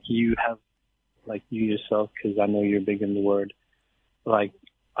like you have, like you yourself, because I know you're big in the word. Like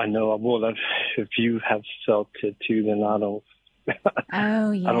I know, well, if you have felt it too, then I don't. Oh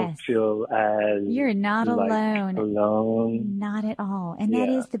yes. I don't feel as you're not alone. Alone. Not at all. And that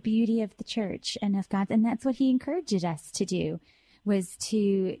is the beauty of the church and of God. And that's what he encouraged us to do, was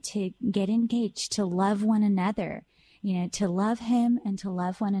to get engaged, to love one another, to love him and to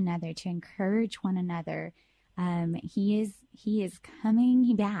love one another, to encourage one another. He is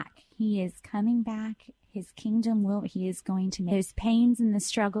coming back. He is coming back. His kingdom he is going to make those pains and the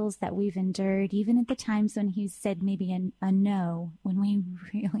struggles that we've endured, even at the times when he said maybe a no, when we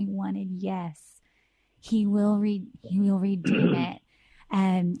really wanted yes, he will redeem it.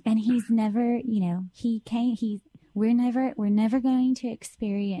 And he's never, we're never going to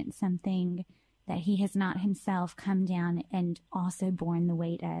experience something that he has not himself come down and also borne the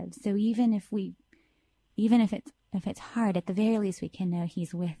weight of. So even if it's hard, at the very least we can know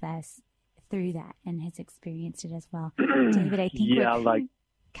he's with us through that and has experienced it as well. David, I think we're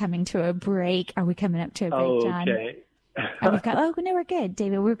coming to a break. Are we coming up to a break, John? Okay. We're good,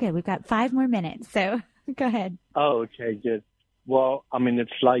 David. We're good. We've got 5 more minutes, so go ahead. Oh, okay, good. Well,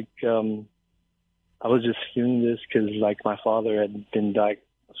 it's like I was just hearing this because like my father had been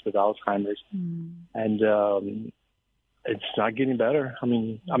diagnosed with Alzheimer's, and it's not getting better. I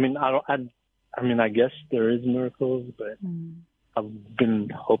guess there is miracles, but I've been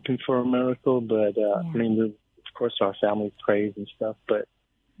hoping for a miracle. But of course, our family prays and stuff. But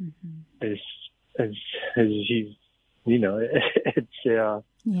it's he's, it's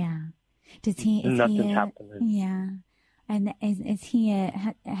Does he? Nothing's happening. Yeah. And is he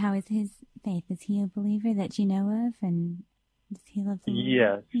how is his faith? Is he a believer that you know of? And does he love the Lord?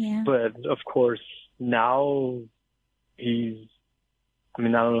 Yes. Yeah. But of course, now he's, I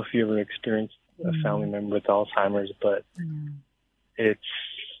don't know if you ever experienced a family member with Alzheimer's, but it's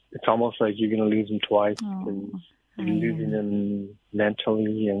almost like you're going to lose him twice. Because you're losing him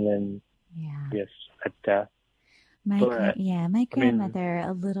mentally and then, at death. My grandmother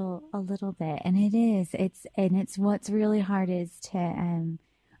a little bit, and it's what's really hard is to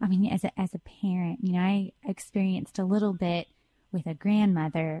as a parent, I experienced a little bit with a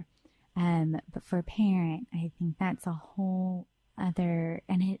grandmother, but for a parent, I think that's a whole other,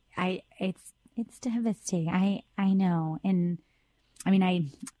 and it's devastating. I know, and I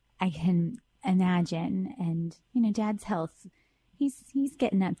can imagine, and Dad's health. He's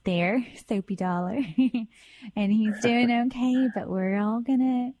getting up there, Soapy Dollar, and he's doing okay. But we're all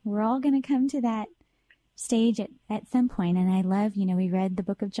gonna come to that stage at some point. And I love, we read the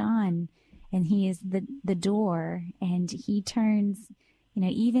book of John, and he is the door, and he turns,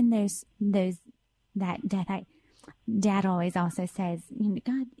 even that death. Dad always also says,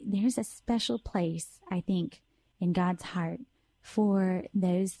 God, there's a special place, I think, in God's heart for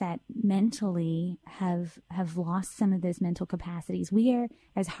those that mentally have lost some of those mental capacities. We are,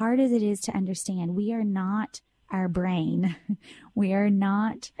 as hard as it is to understand, we are not our brain. We are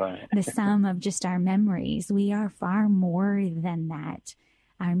not the sum of just our memories. We are far more than that.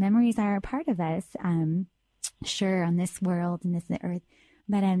 Our memories are a part of us, sure, on this world and this earth.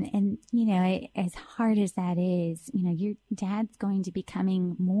 But, as hard as that is, your dad's going to be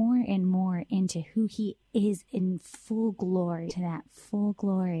coming more and more into who he is in full glory, to that full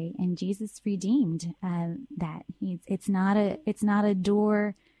glory. And Jesus redeemed, that. It's not a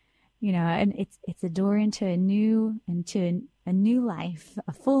door, and it's a door into a new life,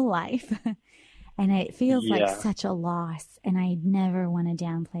 a full life. And it feels like such a loss, and I never want to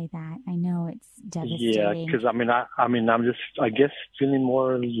downplay that. I know it's devastating. Yeah, because I'm just, I guess, feeling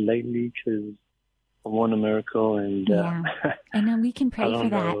more lately because I want a miracle, and I know we can pray for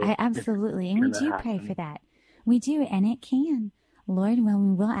that. Absolutely, and we do pray for that. We do, and it can. Lord,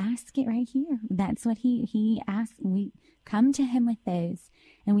 we'll ask it right here. That's what he asks. We come to him with those,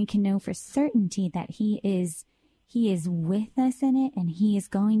 and we can know for certainty that he is with us in it, and he is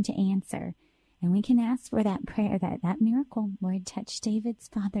going to answer. And we can ask for that prayer, that miracle. Lord, touch David's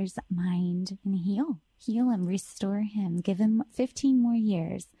father's mind and heal him, restore him, give him 15 more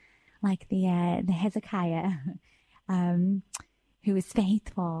years, like the Hezekiah, who was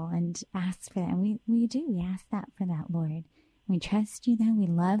faithful and asked for that. And we ask that for that, Lord. We trust you, though. We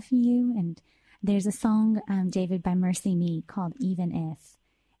love you. And there's a song, David, by Mercy Me called Even If.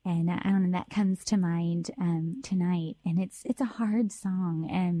 And I don't know, that comes to mind tonight. And it's a hard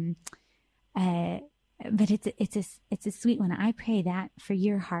song. But it's a sweet one. I pray that for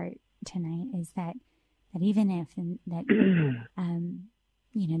your heart tonight is that even if, and that,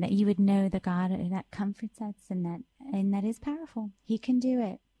 that you would know the God that comforts us and that is powerful. He can do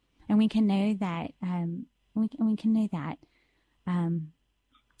it. And we can know that, we can know that. I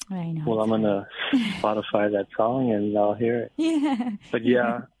know. Well, I'm going to Spotify that song and I'll hear it. Yeah. But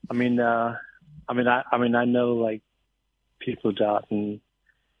yeah, I know like people doubt and,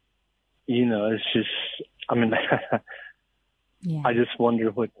 it's just, yeah. I just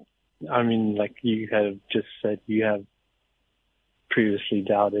wonder like you have just said, you have previously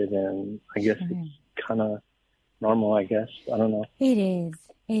doubted, and I guess it's kind of normal, I guess. I don't know. It is.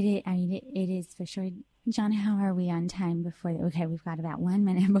 It is for sure. John, how are we on time before? Okay, we've got about 1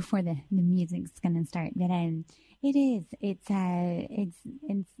 minute before the music's going to start. But it is. It's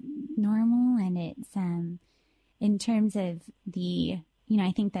normal, and it's in terms of the.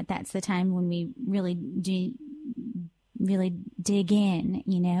 I think that's the time when we really dig in,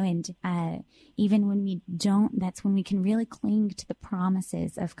 and even when we don't, that's when we can really cling to the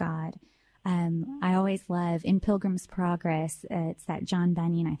promises of God. I always love in Pilgrim's Progress, it's that John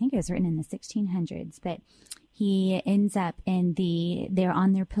Bunyan, I think it was written in the 1600s, but he ends up they're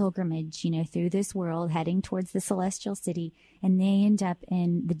on their pilgrimage, through this world, heading towards the celestial city, and they end up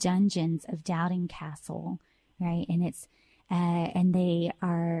in the dungeons of Doubting Castle, right? And it's, and they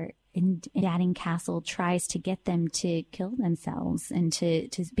are, and Doubting Castle tries to get them to kill themselves and to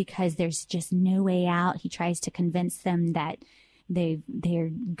because there's just no way out. He tries to convince them that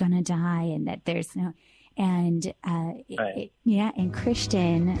they're gonna die and that there's no, and and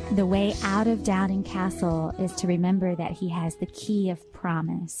Christian, the way out of Doubting Castle is to remember that he has the key of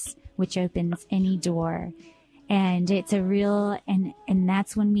promise, which opens any door, and it's a real, and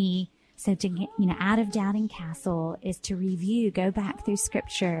that's when we. So to get, out of Doubting Castle is to review, go back through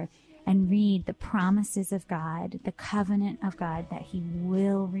Scripture and read the promises of God, the covenant of God that He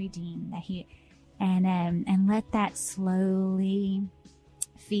will redeem, and let that slowly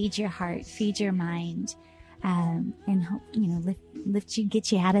feed your heart, feed your mind, and lift you,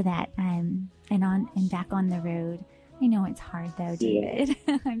 get you out of that, and back on the road. I know it's hard though, David.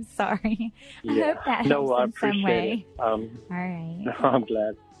 Yeah. I'm sorry. Yeah. I hope that helps in some way. All right. No, I'm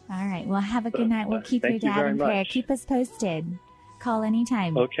glad. All right. Well, have a good night. We'll keep your dad in prayer. Keep us posted. Call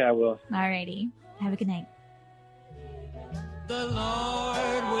anytime. Okay, I will. All righty. Have a good night. The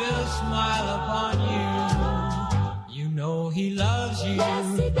Lord will smile upon you. You know He loves you.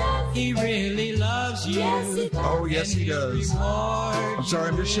 Yes, He does. He really loves you. Yes, He does. Oh, yes, He does. I'm sorry,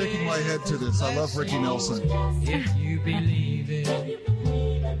 I'm just shaking my head to this. I love Ricky Nelson. If you believe it.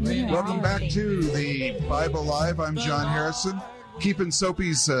 Welcome back to the Bible Live. I'm John Harrison. Keeping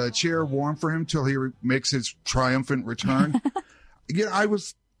Soapy's chair warm for him till he makes his triumphant return. I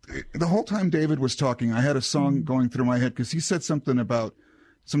was, the whole time David was talking, I had a song going through my head because he said something about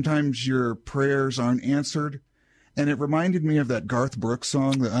sometimes your prayers aren't answered. And it reminded me of that Garth Brooks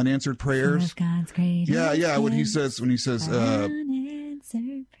song, the Unanswered Prayers. God's great. Yeah. When he says, unanswered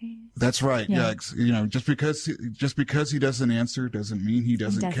prayers. That's right. Yeah. Just because he doesn't answer doesn't mean he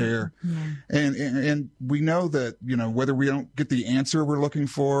doesn't care. Yeah. And we know that, whether we don't get the answer we're looking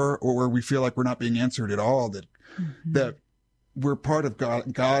for or we feel like we're not being answered at all, that we're part of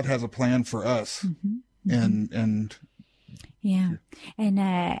God. God has a plan for us. And yeah.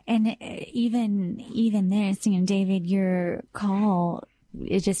 And even this, David, your call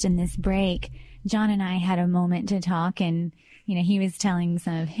is just in this break. John and I had a moment to talk, and he was telling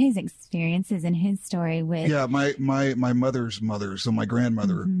some of his experiences and his story with. Yeah, my mother's mother, so my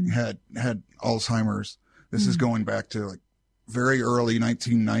grandmother had Alzheimer's. This is going back to like very early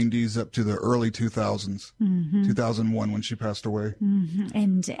 1990s up to the early 2000s, 2001 when she passed away.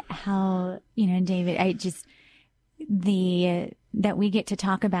 And how, David, that we get to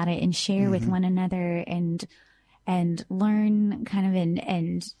talk about it and share with one another and learn kind of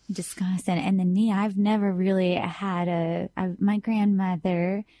and discuss. And then me, I've never really had my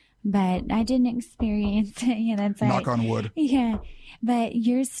grandmother, but I didn't experience it. Yeah, that's knock on wood. Yeah. But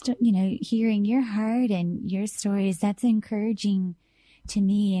hearing your heart and your stories, that's encouraging to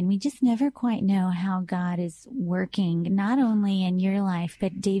me. And we just never quite know how God is working, not only in your life,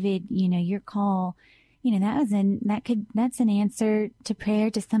 but David, your call, that's an answer to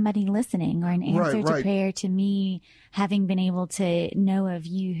prayer to somebody listening, or an answer to prayer to me, having been able to know of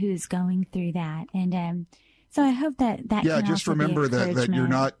you who's going through that. And, so I hope that can just also remember be that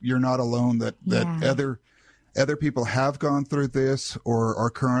you're not alone, that other people have gone through this or are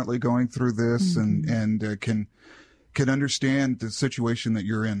currently going through this and can understand the situation that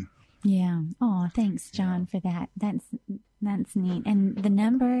you're in. Yeah. Oh, thanks, John, for that. That's neat. And the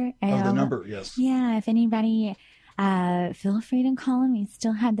number. The number, yes. Yeah. If anybody, feel free to call him. We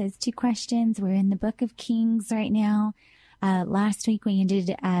still have those 2 questions. We're in the Book of Kings right now. Last week we ended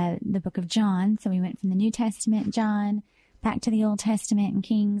the book of John. So we went from the New Testament, John, back to the Old Testament and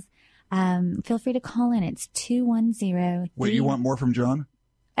Kings. Feel free to call in. It's 210. Wait, you want more from John?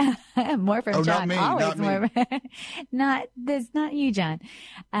 More from John. Not me. Always Not me. more. Not you, John.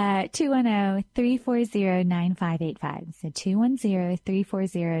 210-340-9585. So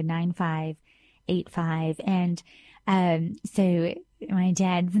 210-340-9585. And so my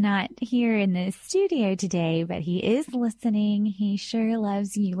dad's not here in the studio today, but he is listening. He sure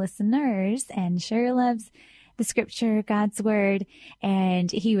loves you listeners and sure loves the scripture, God's word.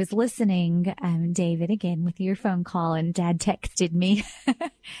 And he was listening, David, again with your phone call, and Dad texted me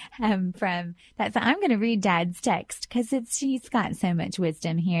from that. So I'm going to read Dad's text because he's got so much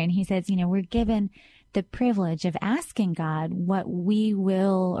wisdom here. And he says, we're given the privilege of asking God what we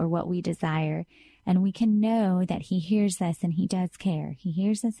will or what we desire. And we can know that he hears us and he does care. He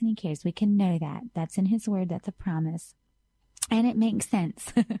hears us and he cares. We can know that. That's in his word. That's a promise. And it makes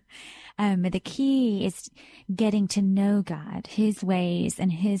sense. But the key is getting to know God, his ways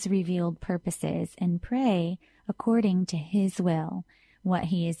and his revealed purposes, and pray according to his will, what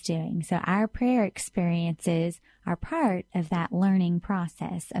he is doing. So our prayer experiences are part of that learning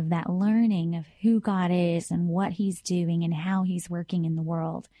process, of that learning of who God is and what he's doing and how he's working in the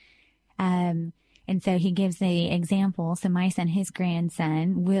world. And so he gives the example. So my son, his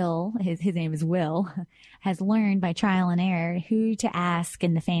grandson, Will, his name is Will, has learned by trial and error who to ask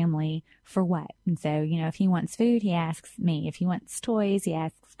in the family for what. And so, if he wants food, he asks me. If he wants toys, he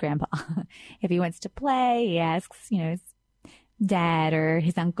asks Grandpa. If he wants to play, he asks, his dad or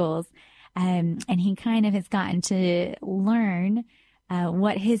his uncles. And he kind of has gotten to learn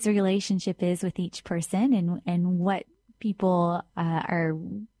what his relationship is with each person and what people are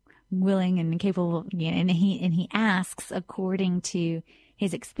willing and capable, and he asks according to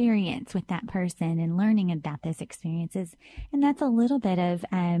his experience with that person and learning about those experiences. And that's a little bit of,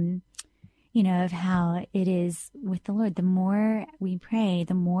 of how it is with the Lord. The more we pray,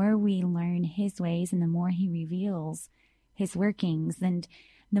 the more we learn his ways and the more he reveals his workings, and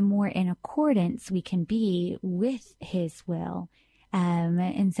the more in accordance we can be with his will.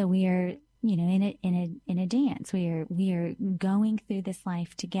 And so we are, in a dance. We are going through this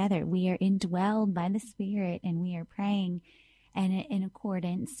life together. We are indwelled by the Spirit, and we are praying and in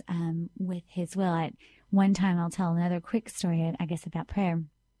accordance with his will. At one time, I'll tell another quick story, I guess, about prayer.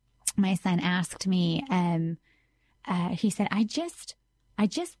 My son asked me, he said, I just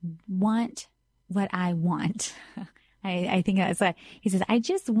want what I want. I think that's what he says. I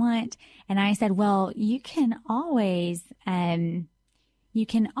just want, and I said, well, you can always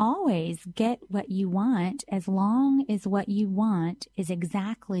get what you want as long as what you want is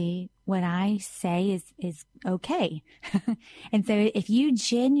exactly what I say is okay. And so if you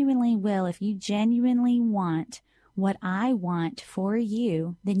genuinely want what I want for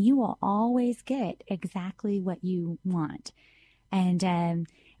you, then you will always get exactly what you want. And,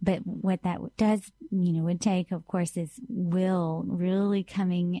 but what that does, would take, of course, is will really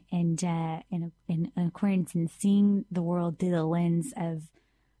coming and, in accordance and seeing the world through the lens of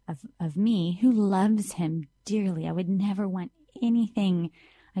me, who loves him dearly. I would never want anything.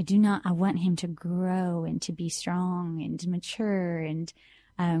 I want him to grow and to be strong and to mature and,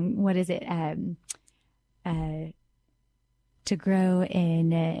 to grow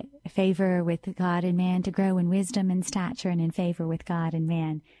in favor with God and man, to grow in wisdom and stature and in favor with God and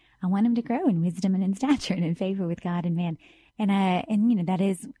man. I want him to grow in wisdom and in stature and in favor with God and man. And that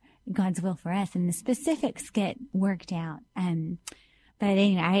is God's will for us, and the specifics get worked out. But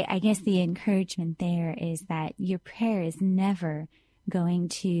anyway, I guess the encouragement there is that your prayer is never going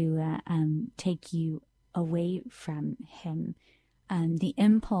to take you away from him. The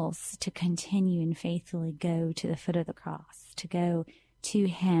impulse to continue and faithfully go to the foot of the cross, to go to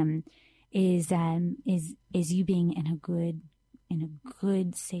him, is you being in a good,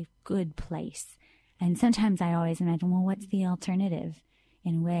 safe, good place. And sometimes I always imagine, well, what's the alternative?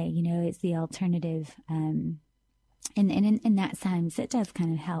 In a way, it's the alternative. And in that sense, it does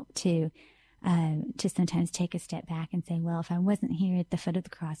kind of help to sometimes take a step back and say, well, if I wasn't here at the foot of the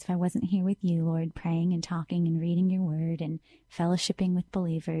cross, if I wasn't here with you, Lord, praying and talking and reading your word and fellowshipping with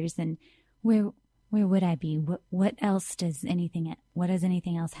believers, and where would I be? What does anything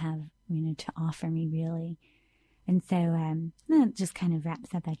else have, to offer me, really? And so, that just kind of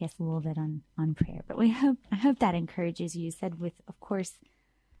wraps up, I guess, a little bit on prayer. But I hope that encourages you, said with, of course,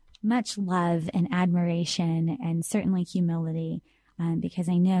 much love and admiration and certainly humility, because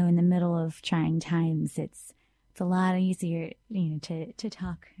I know in the middle of trying times, it's a lot easier, to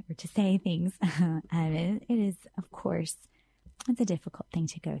talk or to say things. It is, of course, it's a difficult thing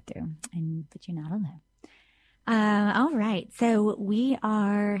to go through, but you're not alone. All right. So we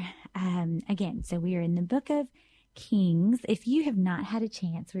are, so we are in the book of Kings. If you have not had a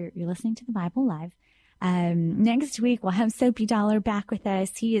chance, you're listening to the Bible Live. Next week, we'll have Soapy Dollar back with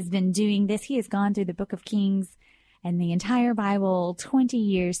us. He has been doing this. He has gone through the book of Kings and the entire Bible 20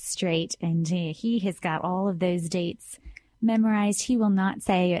 years straight. And he has got all of those dates memorized. He will not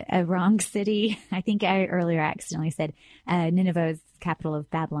say a wrong city. I think I earlier accidentally said Nineveh is capital of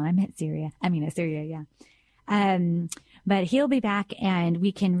Babylon. I meant Assyria, yeah. But he'll be back and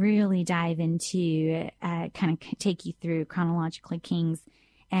we can really dive into kind of take you through chronologically Kings.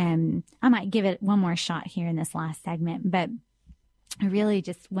 And I might give it one more shot here in this last segment, but I really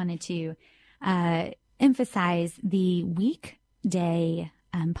just wanted to emphasize the weekday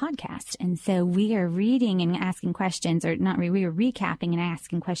podcast. And so we are reading and asking questions, or not, we are recapping and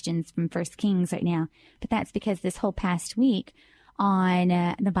asking questions from First Kings right now. But that's because this whole past week on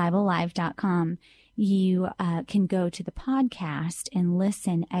thebiblelive.com, you can go to the podcast and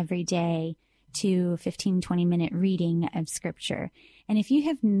listen every day to 15, 20-minute reading of Scripture. And if you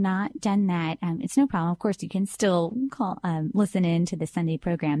have not done that, it's no problem. Of course, you can still listen in to the Sunday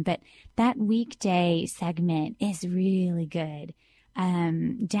program, but that weekday segment is really good.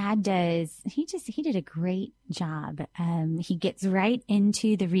 Dad he did a great job. He gets right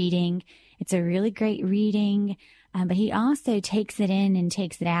into the reading. It's a really great reading, but he also takes it in and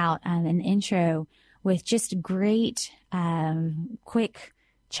takes it out, an intro with just great, quick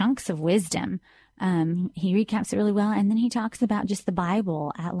chunks of wisdom. He recaps it really well, and then he talks about just the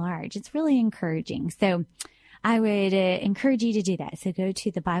Bible at large. It's really encouraging. So I would encourage you to do that. So go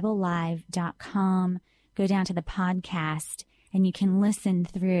to thebiblelive.com, go down to the podcast, and you can listen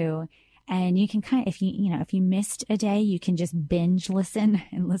through. And you can if you missed a day, you can just binge listen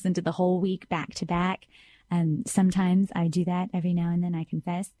and listen to the whole week back to back. Sometimes I do that every now and then, I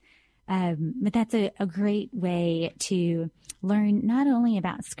confess. But that's a great way to learn not only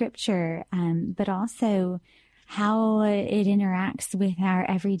about Scripture, but also how it interacts with our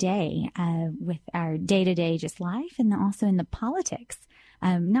everyday, with our day-to-day just life, and also in the politics.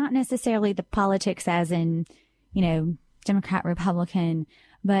 Not necessarily the politics as in, Democrat, Republican,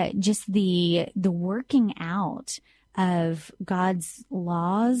 but just the working out of God's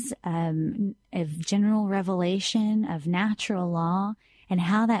laws, of general revelation, of natural law, and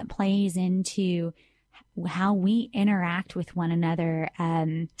how that plays into how we interact with one another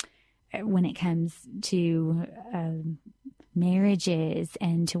when it comes to marriages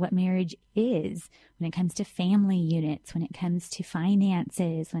and to what marriage is, when it comes to family units, when it comes to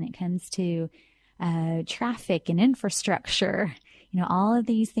finances, when it comes to traffic and infrastructure. All of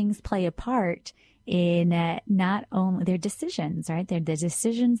these things play a part in not only their decisions, right? They're the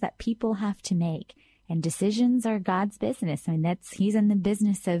decisions that people have to make. And decisions are God's business. He's in the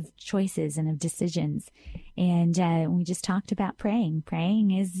business of choices and of decisions. And we just talked about praying.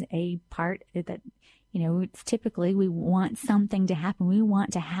 Praying is a part that, it's typically we want something to happen. We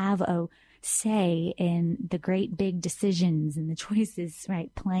want to have a say in the great big decisions and the choices,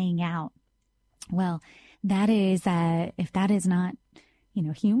 right, playing out. Well, that is, if that is not,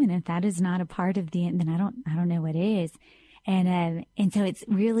 human, if that is not a part of then I don't know what is. And so it's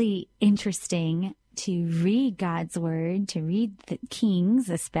really interesting to read God's word, to read the Kings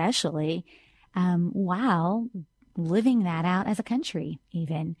especially, while living that out as a country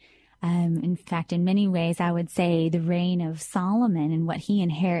even. In fact, in many ways, I would say the reign of Solomon and what he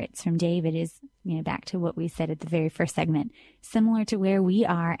inherits from David is, back to what we said at the very first segment, similar to where we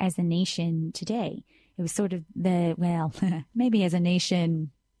are as a nation today. It was sort of maybe as a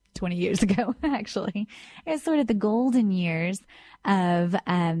nation 20 years ago, actually. It was sort of the golden years of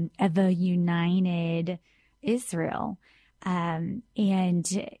a united Israel.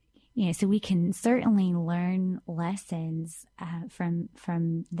 So we can certainly learn lessons from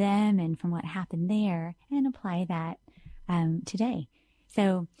them and from what happened there and apply that today.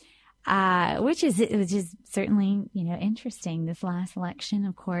 So, which is certainly, interesting. This last election,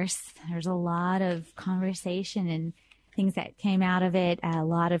 of course, there's a lot of conversation and things that came out of it, a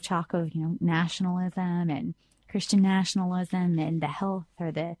lot of talk of, nationalism and Christian nationalism and the health or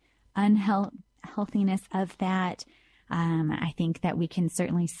the unhealthiness of that. I think that we can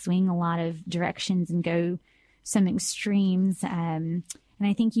certainly swing a lot of directions and go some extremes. And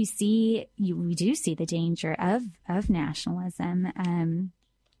I think we do see the danger of nationalism. And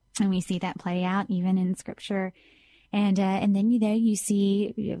we see that play out even in Scripture. And then, you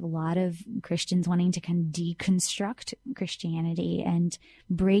see a lot of Christians wanting to kind of deconstruct Christianity and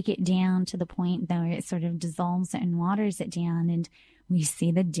break it down to the point that it sort of dissolves it and waters it down. And we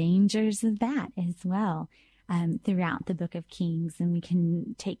see the dangers of that as well throughout the book of Kings. And we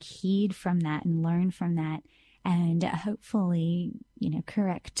can take heed from that and learn from that and hopefully,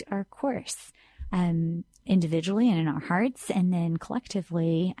 correct our course individually and in our hearts, and then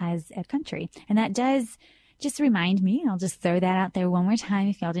collectively as a country. And that does just remind me, I'll just throw that out there one more time.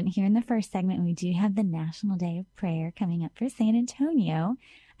 If y'all didn't hear in the first segment, we do have the National Day of Prayer coming up for San Antonio.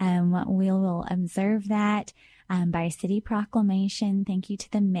 We will observe that by city proclamation. Thank you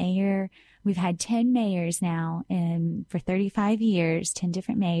to the mayor. We've had 10 mayors now for 35 years, 10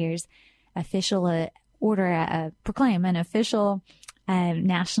 different mayors proclaim an official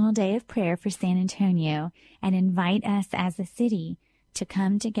National Day of Prayer for San Antonio and invite us as a city to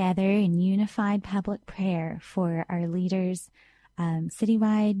come together in unified public prayer for our leaders,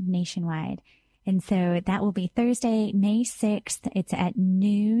 citywide, nationwide. And so that will be Thursday, May 6th. It's at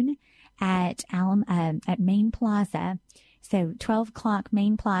noon at Main Plaza. So 12 o'clock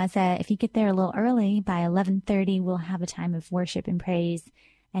Main Plaza. If you get there a little early, by 11:30, we'll have a time of worship and praise.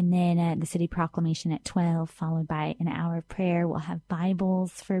 And then the city proclamation at 12, followed by an hour of prayer. We'll have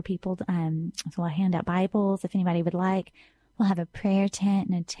Bibles for people. So we'll hand out Bibles if anybody would like. We'll have a prayer tent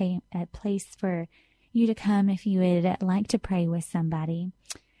and a place for you to come if you would like to pray with somebody.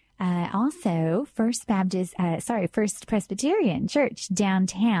 Also, First Presbyterian Church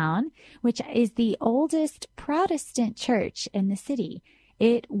downtown, which is the oldest Protestant church in the city.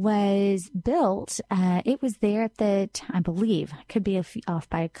 It was built, it was there at the time, I believe, I could be off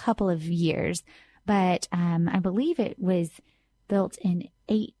by a couple of years, but I believe it was built in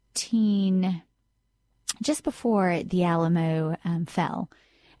just before the Alamo fell.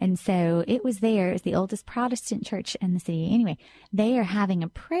 And so it was there. It was the oldest Protestant church in the city. Anyway, they are having a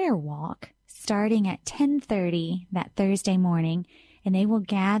prayer walk starting at 10:30 that Thursday morning, and they will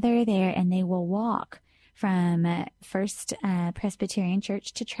gather there and they will walk from First Presbyterian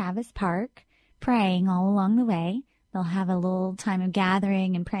Church to Travis Park, praying all along the way. They'll have a little time of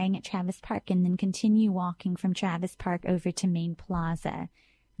gathering and praying at Travis Park, and then continue walking from Travis Park over to Main Plaza.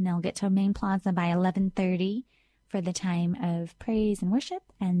 And they'll get to Main Plaza by 11:30 for the time of praise and worship,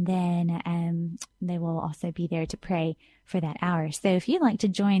 and then they will also be there to pray for that hour. So if you'd like to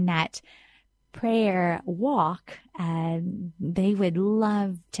join that prayer walk, they would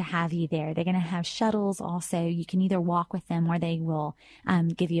love to have you there. They're going to have shuttles also. You can either walk with them or they will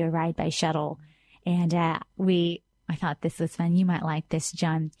give you a ride by shuttle. And I thought this was fun. You might like this,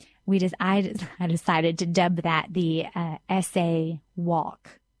 John. I decided to dub that the essay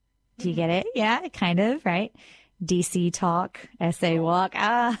walk. Do you get it? Yeah, kind of, right? DC talk, essay walk.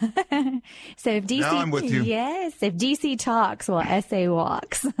 So if DC, now I'm with you. Yes, if DC talks, well, essay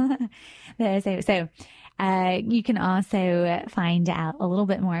walks. So you can also find out a little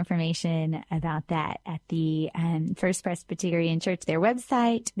bit more information about that at the First Presbyterian Church, their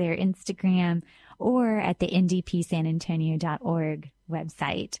website, their Instagram, or at the ndpsanantonio.org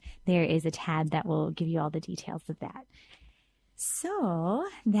website. There is a tab that will give you all the details of that. So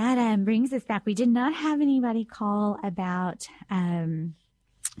that brings us back. We did not have anybody call about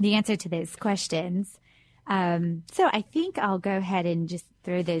the answer to those questions. So I think I'll go ahead and just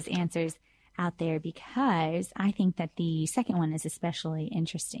throw those answers out there because I think that the second one is especially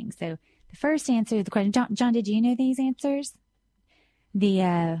interesting. So the first answer to the question, John, did you know these answers?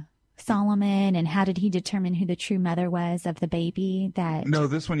 The Solomon, and how did he determine who the true mother was of the baby? No,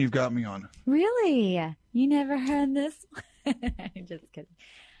 this one you've got me on. Really? You never heard this? Just kidding.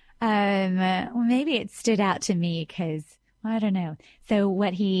 Well, maybe it stood out to me because I don't know. So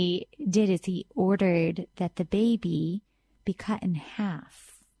what he did is he ordered that the baby be cut in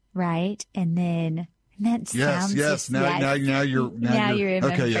half, right? And then yes. Now you remember.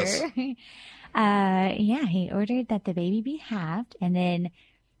 Okay, yes. He ordered that the baby be halved, and then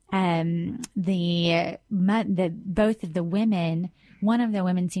both of the women, one of the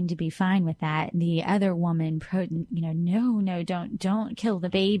women seemed to be fine with that. The other woman, no, don't kill the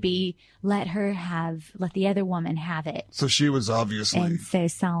baby. Let the other woman have it. So she was obviously. And so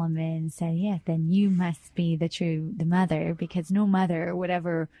Solomon said, yeah, then you must be the mother, because no mother would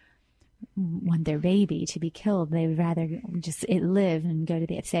ever want their baby to be killed. They would rather just it live and go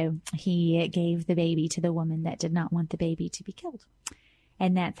to so he gave the baby to the woman that did not want the baby to be killed.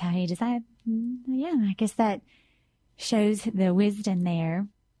 And that's how he decided, I guess that shows the wisdom there.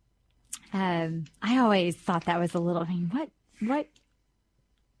 I always thought that was a little, I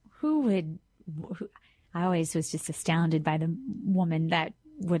always was just astounded by the woman that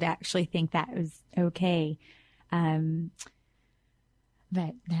would actually think that was okay.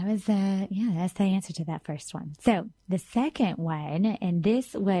 But that was, that's the answer to that first one. So the second one, and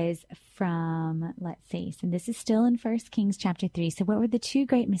this was from, so this is still in 1 Kings chapter 3. So what were the two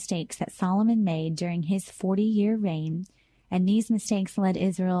great mistakes that Solomon made during his 40-year reign? And these mistakes led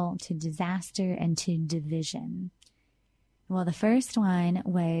Israel to disaster and to division. Well, the first one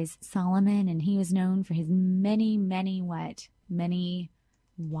was Solomon, and he was known for his many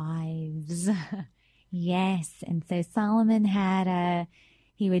wives. Yes. And so Solomon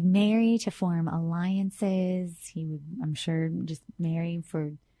he would marry to form alliances. He would, I'm sure, just marry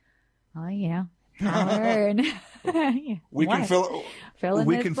for, power and we can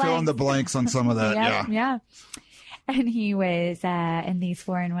fill in the blanks on some of that. Yeah. And he was, and these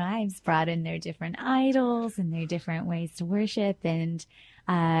foreign wives brought in their different idols and their different ways to worship. And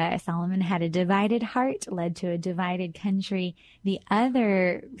Solomon had a divided heart, led to a divided country. The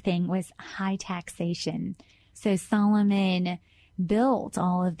other thing was high taxation. So Solomon built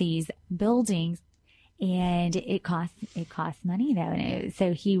all of these buildings, and it cost money though. And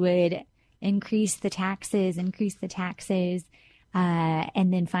so he would increase the taxes, and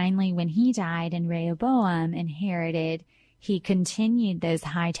then finally when he died and Rehoboam inherited, he continued those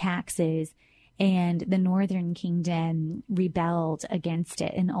high taxes, and the northern kingdom rebelled against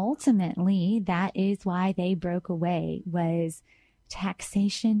it. And ultimately that is why they broke away, was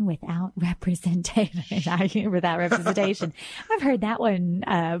taxation without representation. Without representation. I've heard that one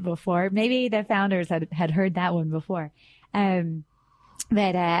before. Maybe the founders had heard that one before. So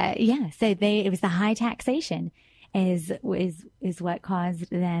it was the high taxation is what caused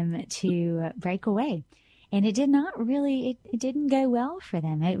them to break away. And it didn't go well for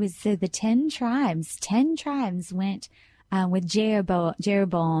them. It was the 10 tribes went with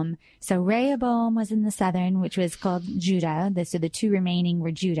Jeroboam. So Rehoboam was in the southern, which was called Judah. So the 2 remaining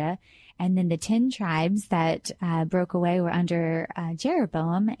were Judah. And then the 10 tribes that broke away were under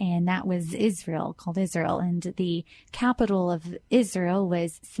Jeroboam, and that was Israel, called Israel. And the capital of Israel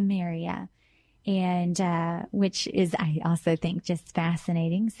was Samaria, and which is, I also think, just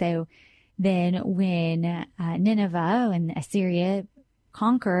fascinating. So then when Nineveh and Assyria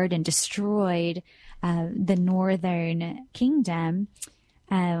conquered and destroyed the northern kingdom,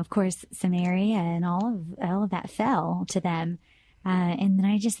 of course, Samaria and all of that fell to them. And then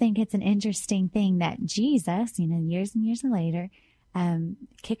I just think it's an interesting thing that Jesus, years and years later,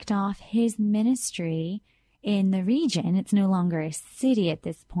 kicked off his ministry in the region. It's no longer a city at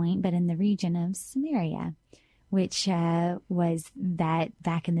this point, but in the region of Samaria, which was that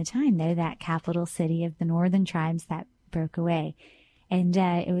back in the time, though, that capital city of the northern tribes that broke away. And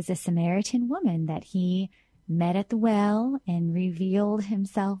it was a Samaritan woman that he met at the well and revealed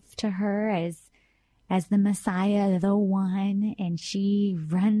himself to her as the Messiah, the one. And she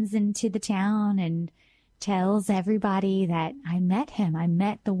runs into the town and tells everybody that I met him. I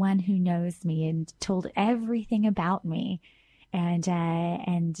met the one who knows me, and told everything about me. And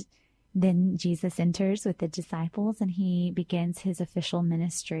then Jesus enters with the disciples, and he begins his official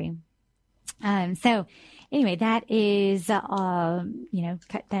ministry. So anyway, that is,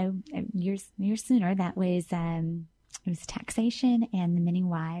 years sooner, that was, it was taxation and the many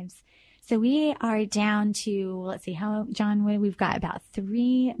wives. So we are down to, let's see, John, we've got about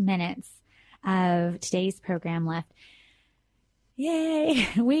 3 minutes of today's program left. Yay.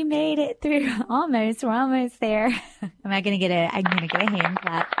 We made it through almost. We're almost there. I'm going to get a hand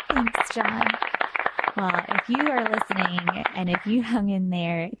clap. Thanks, John. Well, if you are listening and if you hung in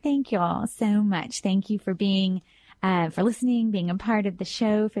there, thank you all so much. Thank you for for listening, being a part of the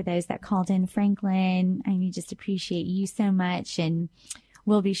show. For those that called in, Franklin, I just appreciate you so much. And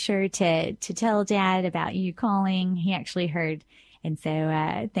we'll be sure to tell Dad about you calling. He actually heard. And so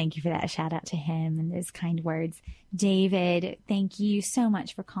thank you for that. Shout out to him and those kind words. David, thank you so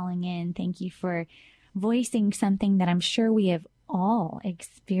much for calling in. Thank you for voicing something that I'm sure we have all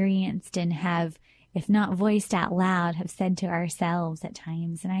experienced and have, if not voiced out loud, have said to ourselves at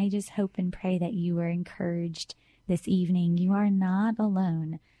times. And I just hope and pray that you were encouraged this evening. You are not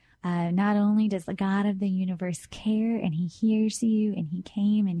alone. Not only does the God of the universe care, and he hears you, and he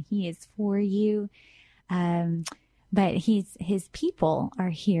came and he is for you, but his people are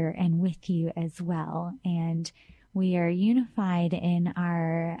here and with you as well. And we are unified in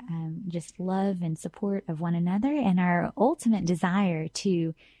our just love and support of one another, and our ultimate desire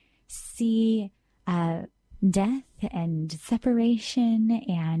to see death and separation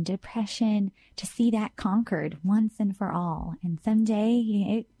and depression, to see that conquered once and for all. And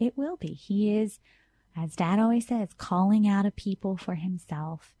someday it will be. He is, as Dad always says, calling out a people for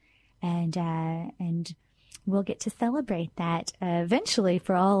himself, and we'll get to celebrate that eventually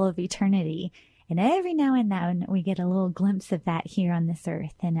for all of eternity. And every now and then we get a little glimpse of that here on this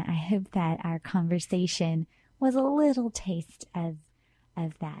earth. And I hope that our conversation was a little taste of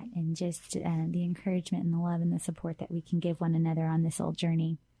that, and just the encouragement and the love and the support that we can give one another on this old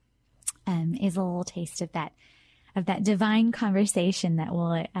journey is a little taste of that. that divine conversation that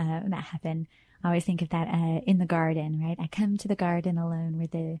will that happen. I always think of that in the garden, right? I come to the garden alone where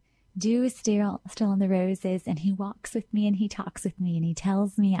the dew is still on the roses, and he walks with me and he talks with me and he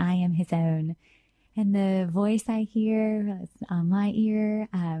tells me I am his own. And the voice I hear on my ear,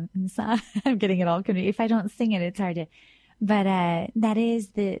 and so I'm getting it all confused. If I don't sing it, it's hard to, but that is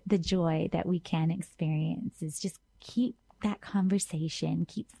the joy that we can experience, is just keep that conversation,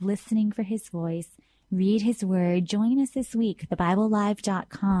 keep listening for his voice, read his word. Join us this week,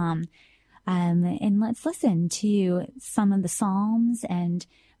 thebiblelive.com. And let's listen to some of the Psalms, and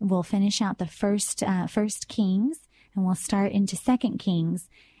we'll finish out the first Kings, and we'll start into 2 Kings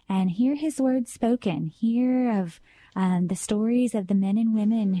and hear his word spoken, hear of the stories of the men and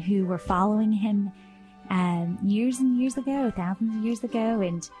women who were following him years and years ago, thousands of years ago,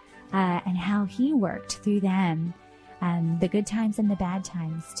 and how he worked through them, the good times and the bad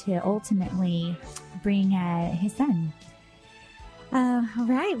times, to ultimately bring his son. All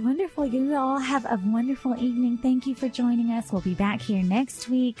right, wonderful. You all have a wonderful evening. Thank you for joining us. We'll be back here next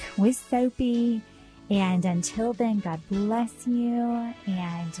week with Soapy. And until then, God bless you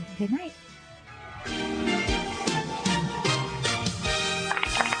and good night.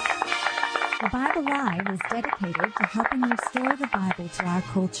 The Bible Live is dedicated to helping restore the Bible to our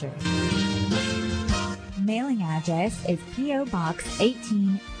culture. Mailing address is P.O. Box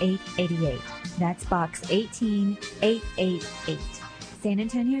 18888. That's Box 18888. San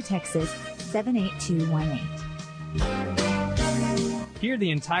Antonio, Texas 78218. Hear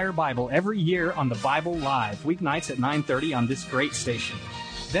the entire Bible every year on the Bible Live, weeknights at 9:30 on this great station.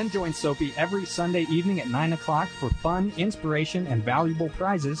 Then join Soapy every Sunday evening at 9 o'clock for fun, inspiration, and valuable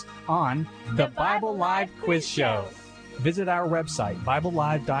prizes on the Bible Live Quiz Show. Visit our website,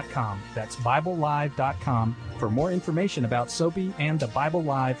 BibleLive.com. That's BibleLive.com for more information about Soapy and the Bible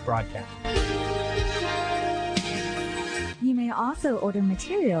Live broadcast. You may also order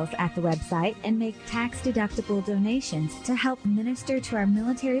materials at the website and make tax-deductible donations to help minister to our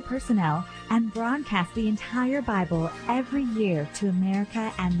military personnel and broadcast the entire Bible every year to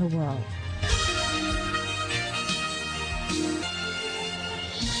America and the world.